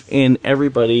believe in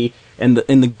everybody and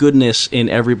in the goodness in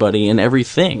everybody and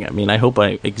everything. I mean, I hope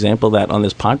I example that on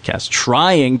this podcast,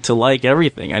 trying to like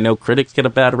everything. I know critics get a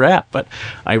bad rap, but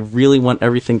I really want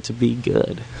everything to be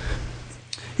good.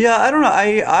 Yeah, I don't know.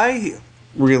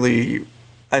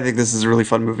 I think this is a really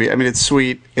fun movie. I mean, it's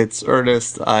sweet. It's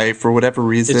earnest. For whatever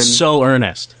reason... It's so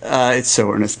earnest.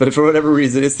 But for whatever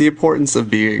reason, it's the importance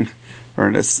of being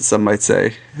earnest, some might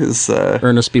say.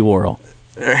 Ernest B. Worrell.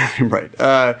 Right.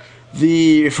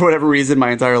 For whatever reason, my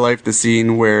entire life, the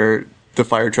scene where the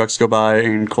fire trucks go by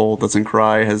and Cole doesn't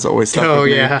cry has always stuck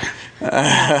with me.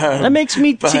 That makes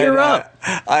me tear up.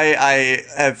 I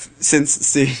have, since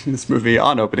seeing this movie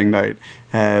on opening night,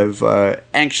 have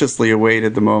anxiously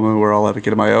awaited the moment where I'll have a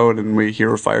kid of my own and we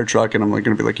hear a fire truck and I'm going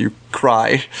to be like, you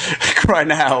cry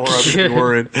now, or I'm going to be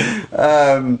worried.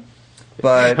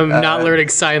 But I'm not learning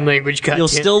sign language. You'll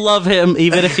still love him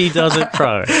even if he doesn't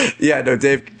cry. Yeah, no,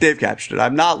 Dave captured it.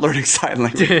 I'm not learning sign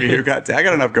language for you. I got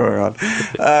enough going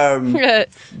on.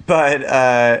 But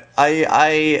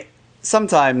I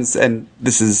sometimes, and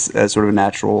this is a sort of a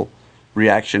natural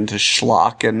reaction to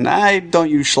schlock, and I don't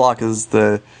use schlock as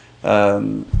the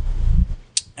in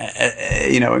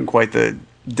quite the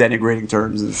denigrating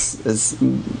terms as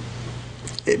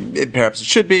perhaps it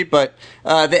should be, but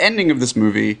the ending of this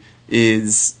movie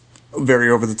is very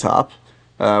over the top.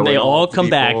 They all come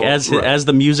back as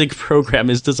the music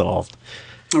program is dissolved.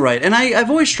 Right, and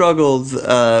I've always struggled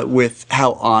with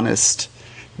how honest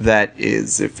that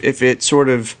is. If it sort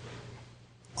of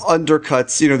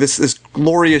undercuts, this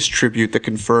glorious tribute that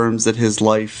confirms that his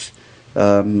life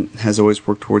has always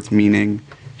worked towards meaning,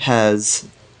 has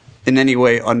in any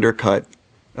way undercut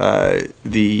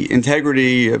the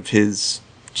integrity of his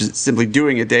just simply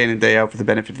doing it day in and day out for the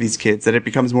benefit of these kids, that it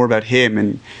becomes more about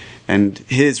him and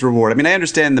his reward. I mean, I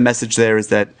understand the message there is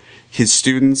that his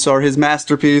students are his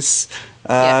masterpiece.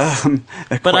 Yes.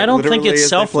 But I don't think it's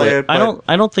selfish. I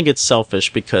don't think it's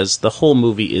selfish because the whole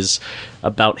movie is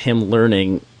about him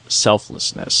learning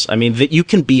selflessness. I mean, that you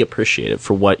can be appreciated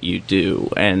for what you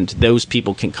do, and those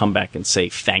people can come back and say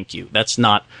thank you. That's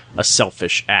not a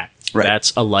selfish act. Right.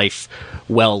 That's a life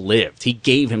well lived. He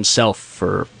gave himself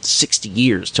for 60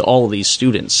 years to all of these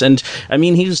students, and I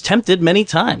mean, he was tempted many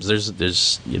times. There's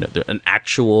an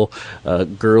actual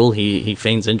girl he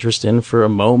feigns interest in for a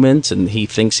moment, and he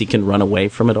thinks he can run away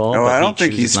from it all. No, I don't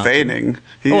think he's feigning.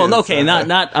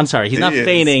 I'm sorry. He's not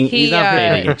feigning. He's not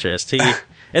feigning interest.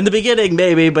 In the beginning,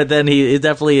 maybe, but then he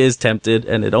definitely is tempted,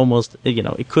 and it almost,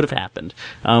 it could have happened.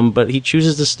 But he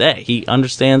chooses to stay. He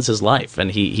understands his life,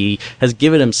 and he has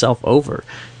given himself over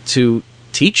to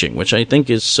teaching, which I think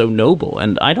is so noble.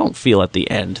 And I don't feel at the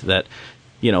end that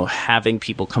having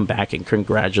people come back and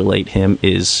congratulate him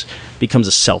becomes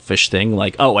a selfish thing.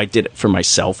 Like, oh, I did it for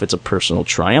myself. It's a personal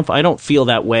triumph. I don't feel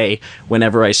that way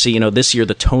whenever I see, this year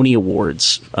the Tony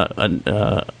Awards,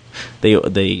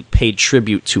 they paid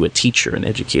tribute to a teacher, an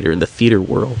educator in the theater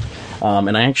world.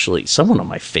 And someone on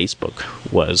my Facebook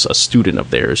was a student of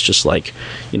theirs, just like,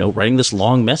 writing this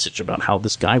long message about how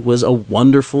this guy was a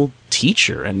wonderful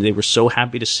teacher. And they were so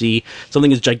happy to see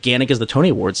something as gigantic as the Tony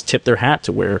Awards tip their hat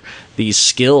to where these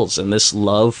skills and this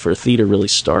love for theater really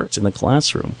starts in the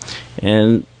classroom.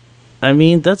 And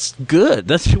that's good.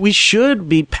 We should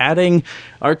be patting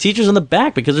our teachers on the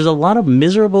back, because there's a lot of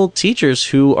miserable teachers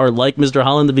who are like Mr.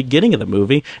 Holland in the beginning of the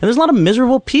movie, and there's a lot of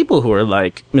miserable people who are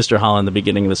like Mr. Holland in the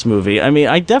beginning of this movie.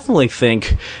 I definitely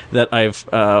think that I've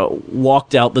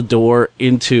walked out the door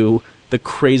into the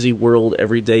crazy world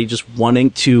every day just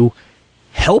wanting to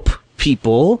help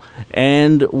people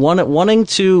and wanting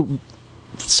to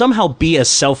somehow be as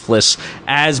selfless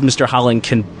as Mr. Holland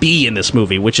can be in this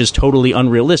movie, which is totally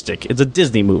unrealistic. It's a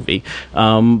Disney movie,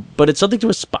 but it's something to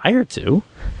aspire to.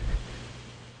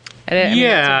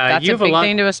 That's a big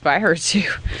thing to aspire to.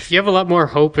 You have a lot more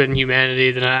hope in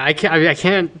humanity than I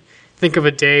can't think of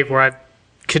a day where I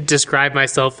could describe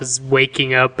myself as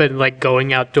waking up and like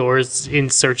going outdoors in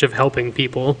search of helping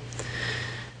people.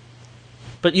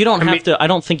 But you don't have to. I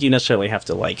don't think you necessarily have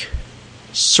to like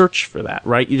search for that,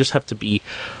 right? You just have to be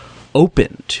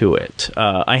open to it.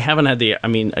 I haven't had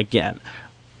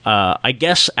I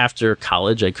guess after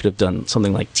college I could have done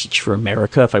something like Teach for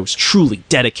America if I was truly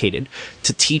dedicated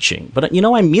to teaching. But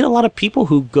I meet a lot of people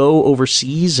who go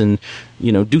overseas and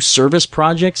do service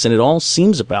projects, and it all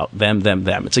seems about them.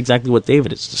 It's exactly what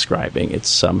David is describing. It's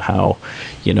somehow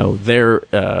they're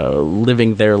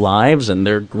living their lives and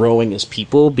they're growing as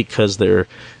people because they're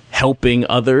helping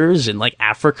others in like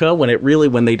Africa,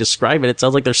 when they describe it, it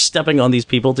sounds like they're stepping on these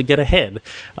people to get ahead.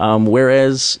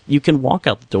 Whereas you can walk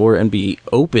out the door and be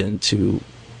open to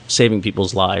saving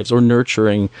people's lives or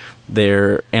nurturing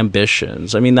their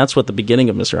ambitions. That's what the beginning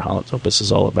of Mr. Holland's Opus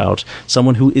is all about.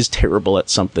 Someone who is terrible at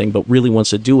something but really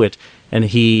wants to do it, and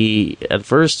he at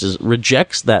first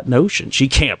rejects that notion. She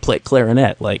can't play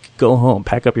clarinet. Like, go home,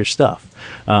 pack up your stuff.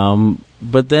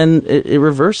 But then it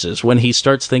reverses when he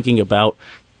starts thinking about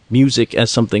music as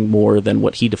something more than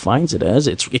what he defines it as.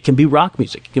 It can be rock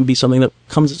music. It can be something that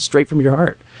comes straight from your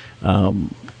heart.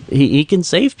 He can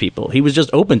save people. He was just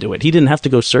open to it. He didn't have to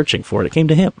go searching for it. It came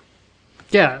to him.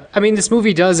 Yeah, this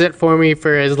movie does it for me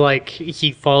for as like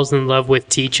he falls in love with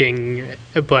teaching,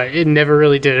 but it never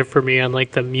really did it for me on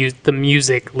like the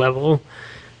music level.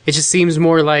 It just seems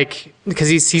more like because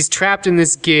he's trapped in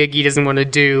this gig he doesn't want to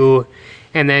do.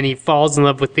 And then he falls in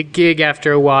love with the gig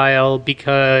after a while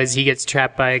because he gets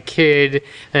trapped by a kid. And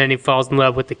then he falls in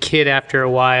love with the kid after a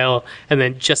while. And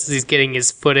then just as he's getting his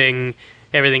footing,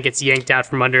 everything gets yanked out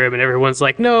from under him. And everyone's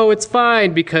like, no, it's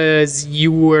fine because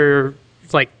you were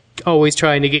like always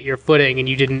trying to get your footing and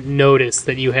you didn't notice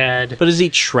that you had. But is he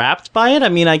trapped by it?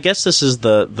 I guess this is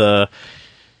the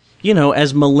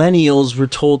as millennials we're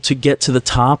told to get to the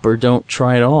top or don't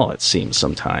try at all, it seems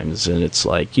sometimes. And it's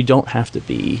like, you don't have to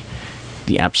be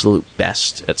the absolute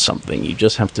best at something. You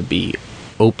just have to be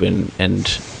open and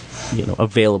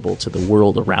available to the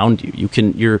world around you.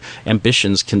 Your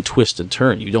ambitions can twist and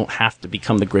turn. You don't have to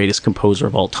become the greatest composer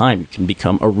of all time. You can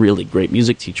become a really great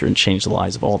music teacher and change the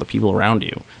lives of all the people around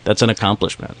you. That's an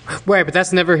accomplishment. Right, but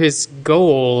that's never his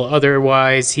goal.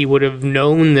 Otherwise, he would have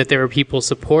known that there were people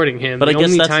supporting him. But I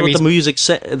guess that's what the music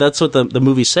that's what the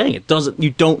movie's saying.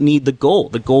 You don't need the goal.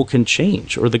 The goal can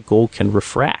change or the goal can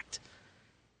refract.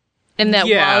 And that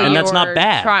and that's not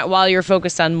bad. While you're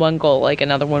focused on one goal, like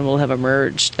another one will have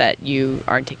emerged that you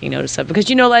aren't taking notice of. Because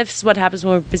life's what happens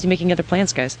when we're busy making other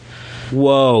plans, guys.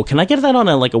 Whoa! Can I get that on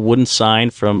a wooden sign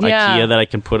from IKEA that I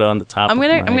can put on the top? I'm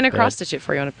gonna cross stitch it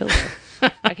for you on a pillow.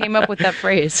 I came up with that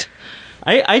phrase.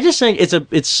 I just think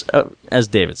it's as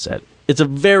David said, it's a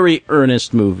very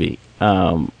earnest movie.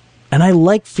 And I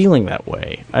like feeling that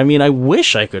way. I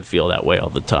wish I could feel that way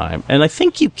all the time. And I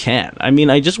think you can.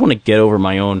 I just want to get over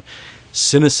my own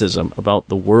cynicism about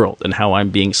the world and how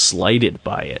I'm being slighted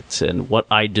by it and what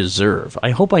I deserve. I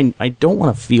hope I don't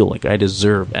want to feel like I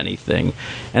deserve anything.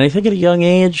 And I think at a young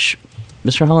age,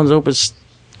 Mr. Holland's Opus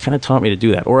kind of taught me to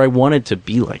do that. Or I wanted to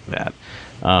be like that.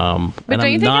 But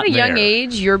don't you think at a young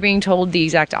age you're being told the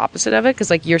exact opposite of it?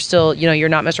 Because you're still, you're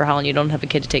not Mr. Holland. You don't have a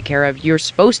kid to take care of. You're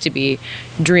supposed to be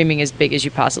dreaming as big as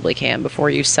you possibly can before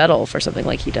you settle for something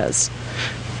like he does.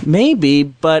 Maybe,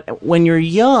 but when you're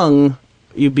young,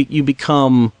 you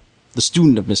become the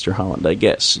student of Mr. Holland. I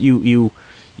guess you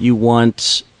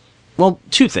want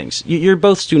two things. You're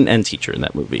both student and teacher in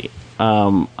that movie.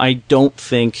 I don't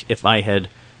think if I had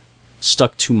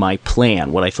stuck to my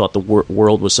plan, what I thought the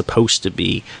world was supposed to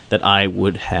be, that I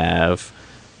would have,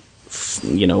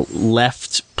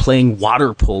 left playing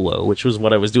water polo, which was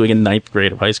what I was doing in 9th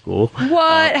grade of high school.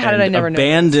 What? How did I never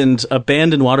know?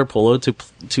 Abandoned water polo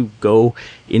to go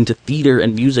into theater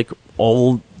and music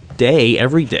all day,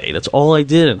 every day. That's all I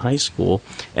did in high school.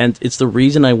 And it's the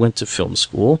reason I went to film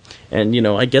school. And,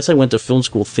 I guess I went to film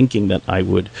school thinking that I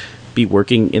would be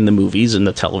working in the movies and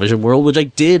the television world, which I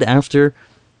did after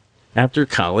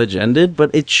college ended, but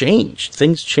it changed.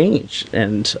 Things changed,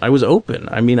 and I was open.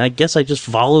 I mean, I guess I just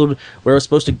followed where I was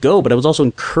supposed to go, but I was also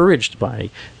encouraged by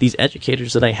these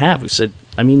educators that I have who said,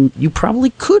 I mean, you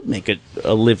probably could make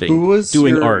a living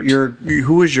doing art.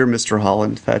 Who was your Mr.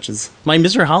 Holland, Patches? My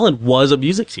Mr. Holland was a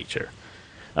music teacher.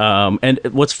 And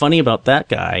what's funny about that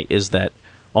guy is that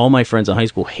all my friends in high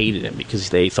school hated him because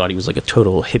they thought he was like a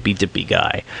total hippy-dippy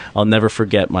guy. I'll never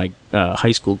forget my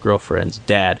high school girlfriend's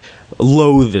dad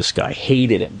loathed this guy,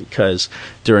 hated him, because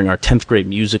during our 10th grade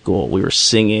musical, we were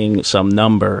singing some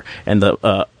number, and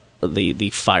the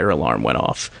fire alarm went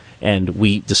off. And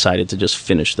we decided to just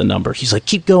finish the number. He's like,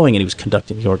 keep going. And he was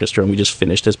conducting the orchestra, and we just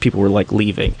finished as people were like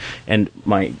leaving. And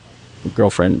my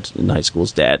girlfriend in high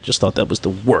school's dad just thought that was the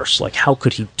worst. Like, how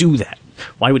could he do that?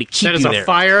 Why would he keep you there? That is a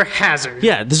fire hazard.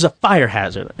 Yeah, this is a fire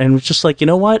hazard. And it's just like, you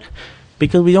know what?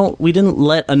 Because we didn't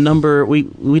let a number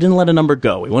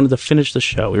go. We wanted to finish the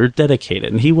show. We were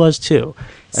dedicated, and he was too.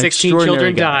 16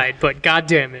 children died, but God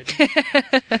damn it.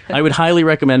 I would highly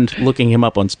recommend looking him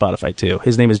up on Spotify too.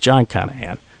 His name is John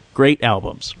Conahan. Great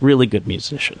albums. Really good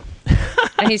musician.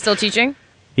 And he's still teaching?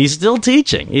 He's still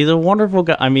teaching. He's a wonderful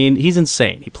guy. I mean, he's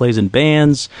insane. He plays in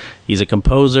bands. He's a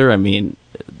composer. I mean,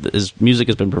 his music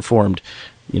has been performed,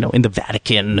 in the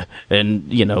Vatican and,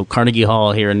 Carnegie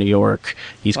Hall here in New York.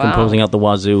 He's composing out the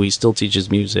wazoo. He still teaches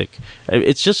music.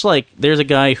 It's just like, there's a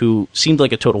guy who seemed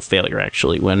like a total failure,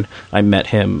 actually, when I met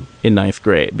him in 9th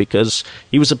grade, because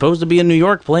he was supposed to be in New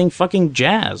York playing fucking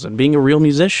jazz and being a real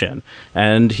musician.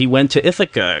 And he went to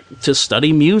Ithaca to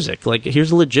study music. Like,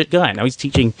 here's a legit guy. Now he's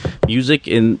teaching music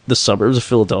in the suburbs of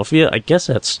Philadelphia. I guess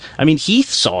he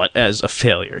saw it as a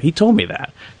failure. He told me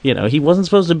that. He wasn't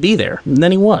supposed to be there. And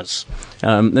then he was.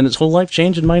 Then his whole life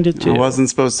changed, and mine did too. I wasn't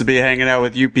supposed to be hanging out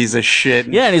with you, piece of shit.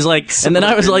 Yeah, and he's like, and then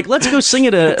I was like, let's go sing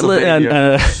at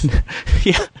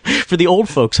for the old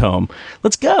folks' home.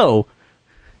 Let's go.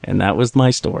 And that was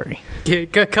my story. Yeah,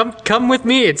 come with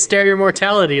me and stare your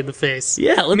mortality in the face.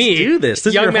 Yeah, let's do this.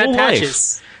 This young is your whole Matt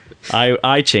Patches. Life.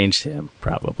 I changed him,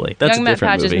 probably. That's young a different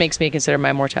Matt Patches movie. makes me consider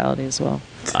my mortality as well.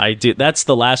 I do. That's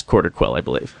the last quarter quill, I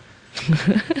believe.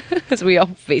 Because we all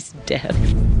face death.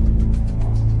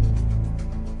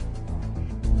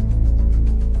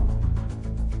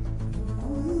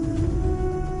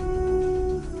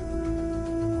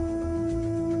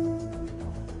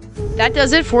 That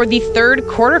does it for the third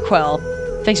quarter quell.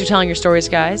 Thanks for telling your stories,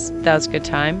 guys. That was a good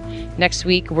time. Next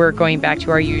week, we're going back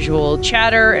to our usual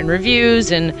chatter and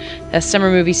reviews, and the summer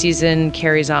movie season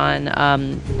carries on.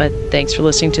 But thanks for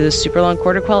listening to this super long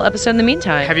quarter quell episode in the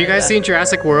meantime. Have you guys seen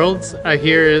Jurassic World? I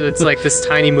hear it's like this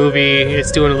tiny movie.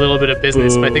 It's doing a little bit of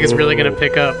business, but I think it's really going to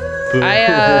pick up.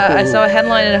 I saw a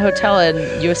headline in a hotel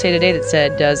in USA Today that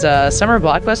said, does summer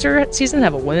blockbuster season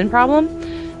have a women problem?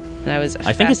 And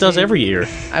I think it does every year.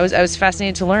 I was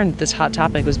fascinated to learn this hot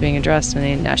topic was being addressed in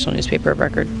a national newspaper of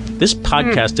record. This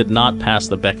podcast did not pass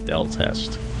the Bechdel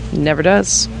test. Never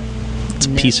does. It's a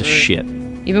piece of shit.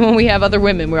 Even when we have other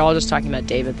women, we're all just talking about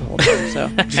David the whole time. So,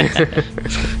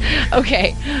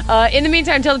 okay. In the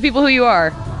meantime, tell the people who you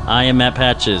are. I am Matt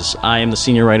Patches. I am the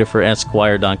senior writer for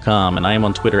Esquire.com, and I am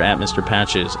on Twitter at Mr.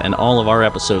 Patches. And all of our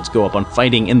episodes go up on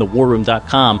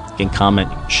FightingInTheWarRoom.com. You can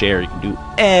comment, you can share, you can do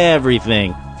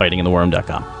everything.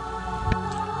 FightingInTheWarRoom.com.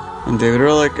 I'm David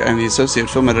Ehrlich. I'm the associate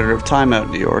film editor of Time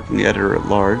Out New York and the editor at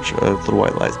large of Little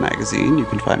White Lies magazine. You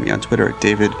can find me on Twitter at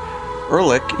David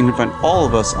Ehrlich. You can find all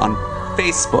of us on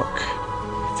Facebook.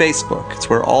 Facebook. It's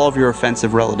where all of your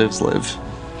offensive relatives live.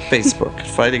 Facebook.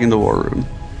 Fighting in the War Room.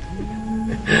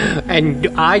 And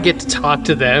I get to talk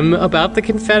to them about the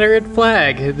Confederate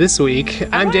flag this week.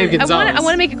 I'm Dave Gonzalez. I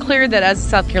want to make it clear that as a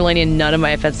South Carolinian, none of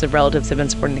my offensive relatives have been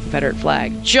supporting the Confederate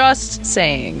flag. Just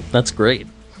saying. That's great.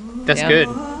 That's good.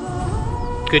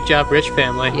 Good job, Rich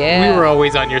family. Yeah. We were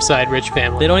always on your side, Rich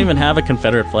family. They don't even have a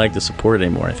Confederate flag to support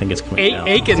anymore. I think it's coming down.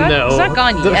 Aiken, though. It's not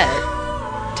gone yet.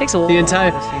 It takes a little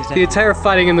while. The entire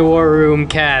Fighting in the War Room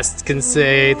cast can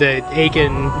say the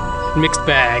Aiken mixed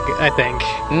bag, I think.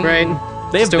 Right?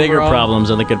 They have bigger problems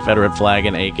than the Confederate flag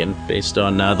in Aiken, based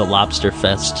on the Lobster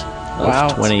Fest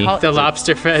of 2014. The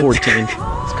Lobster Fest.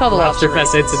 It's called the Lobster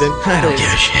Fest incident. I don't give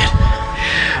a shit.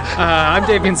 I'm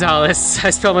Dave Gonzalez. I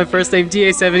spell my first name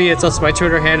DA70. It's also my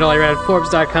Twitter handle. I write at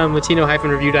Forbes.com,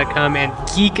 Latino-review.com, and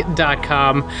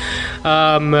Geek.com.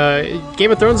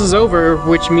 Game of Thrones is over,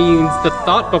 which means the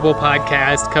Thought Bubble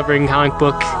podcast covering comic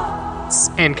books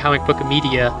and comic book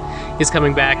media is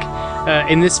coming back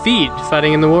in this feed,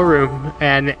 Fighting in the War Room,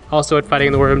 and also at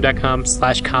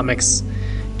fightinginthewarroom.com/comics.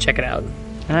 Check it out.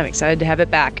 I'm excited to have it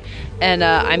back. And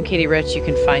I'm Katie Rich. You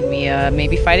can find me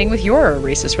maybe fighting with your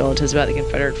racist relatives about the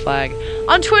Confederate flag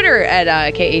on Twitter at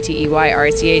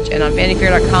KATEYRICH, and on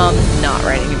VanityFair.com, not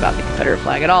writing about the Confederate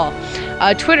flag at all.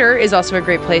 Twitter is also a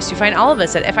great place to find all of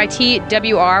us at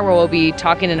FITWR, where we'll be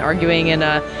talking and arguing and,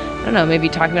 I don't know, maybe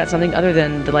talking about something other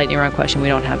than the lightning round question we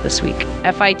don't have this week.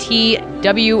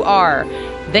 FITWR.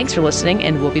 Thanks for listening,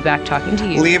 and we'll be back talking to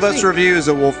you. Leave us reviews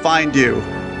and we'll find you.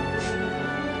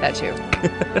 That too. I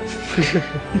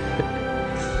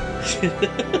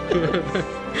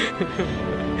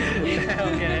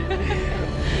don't get it.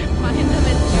 Find them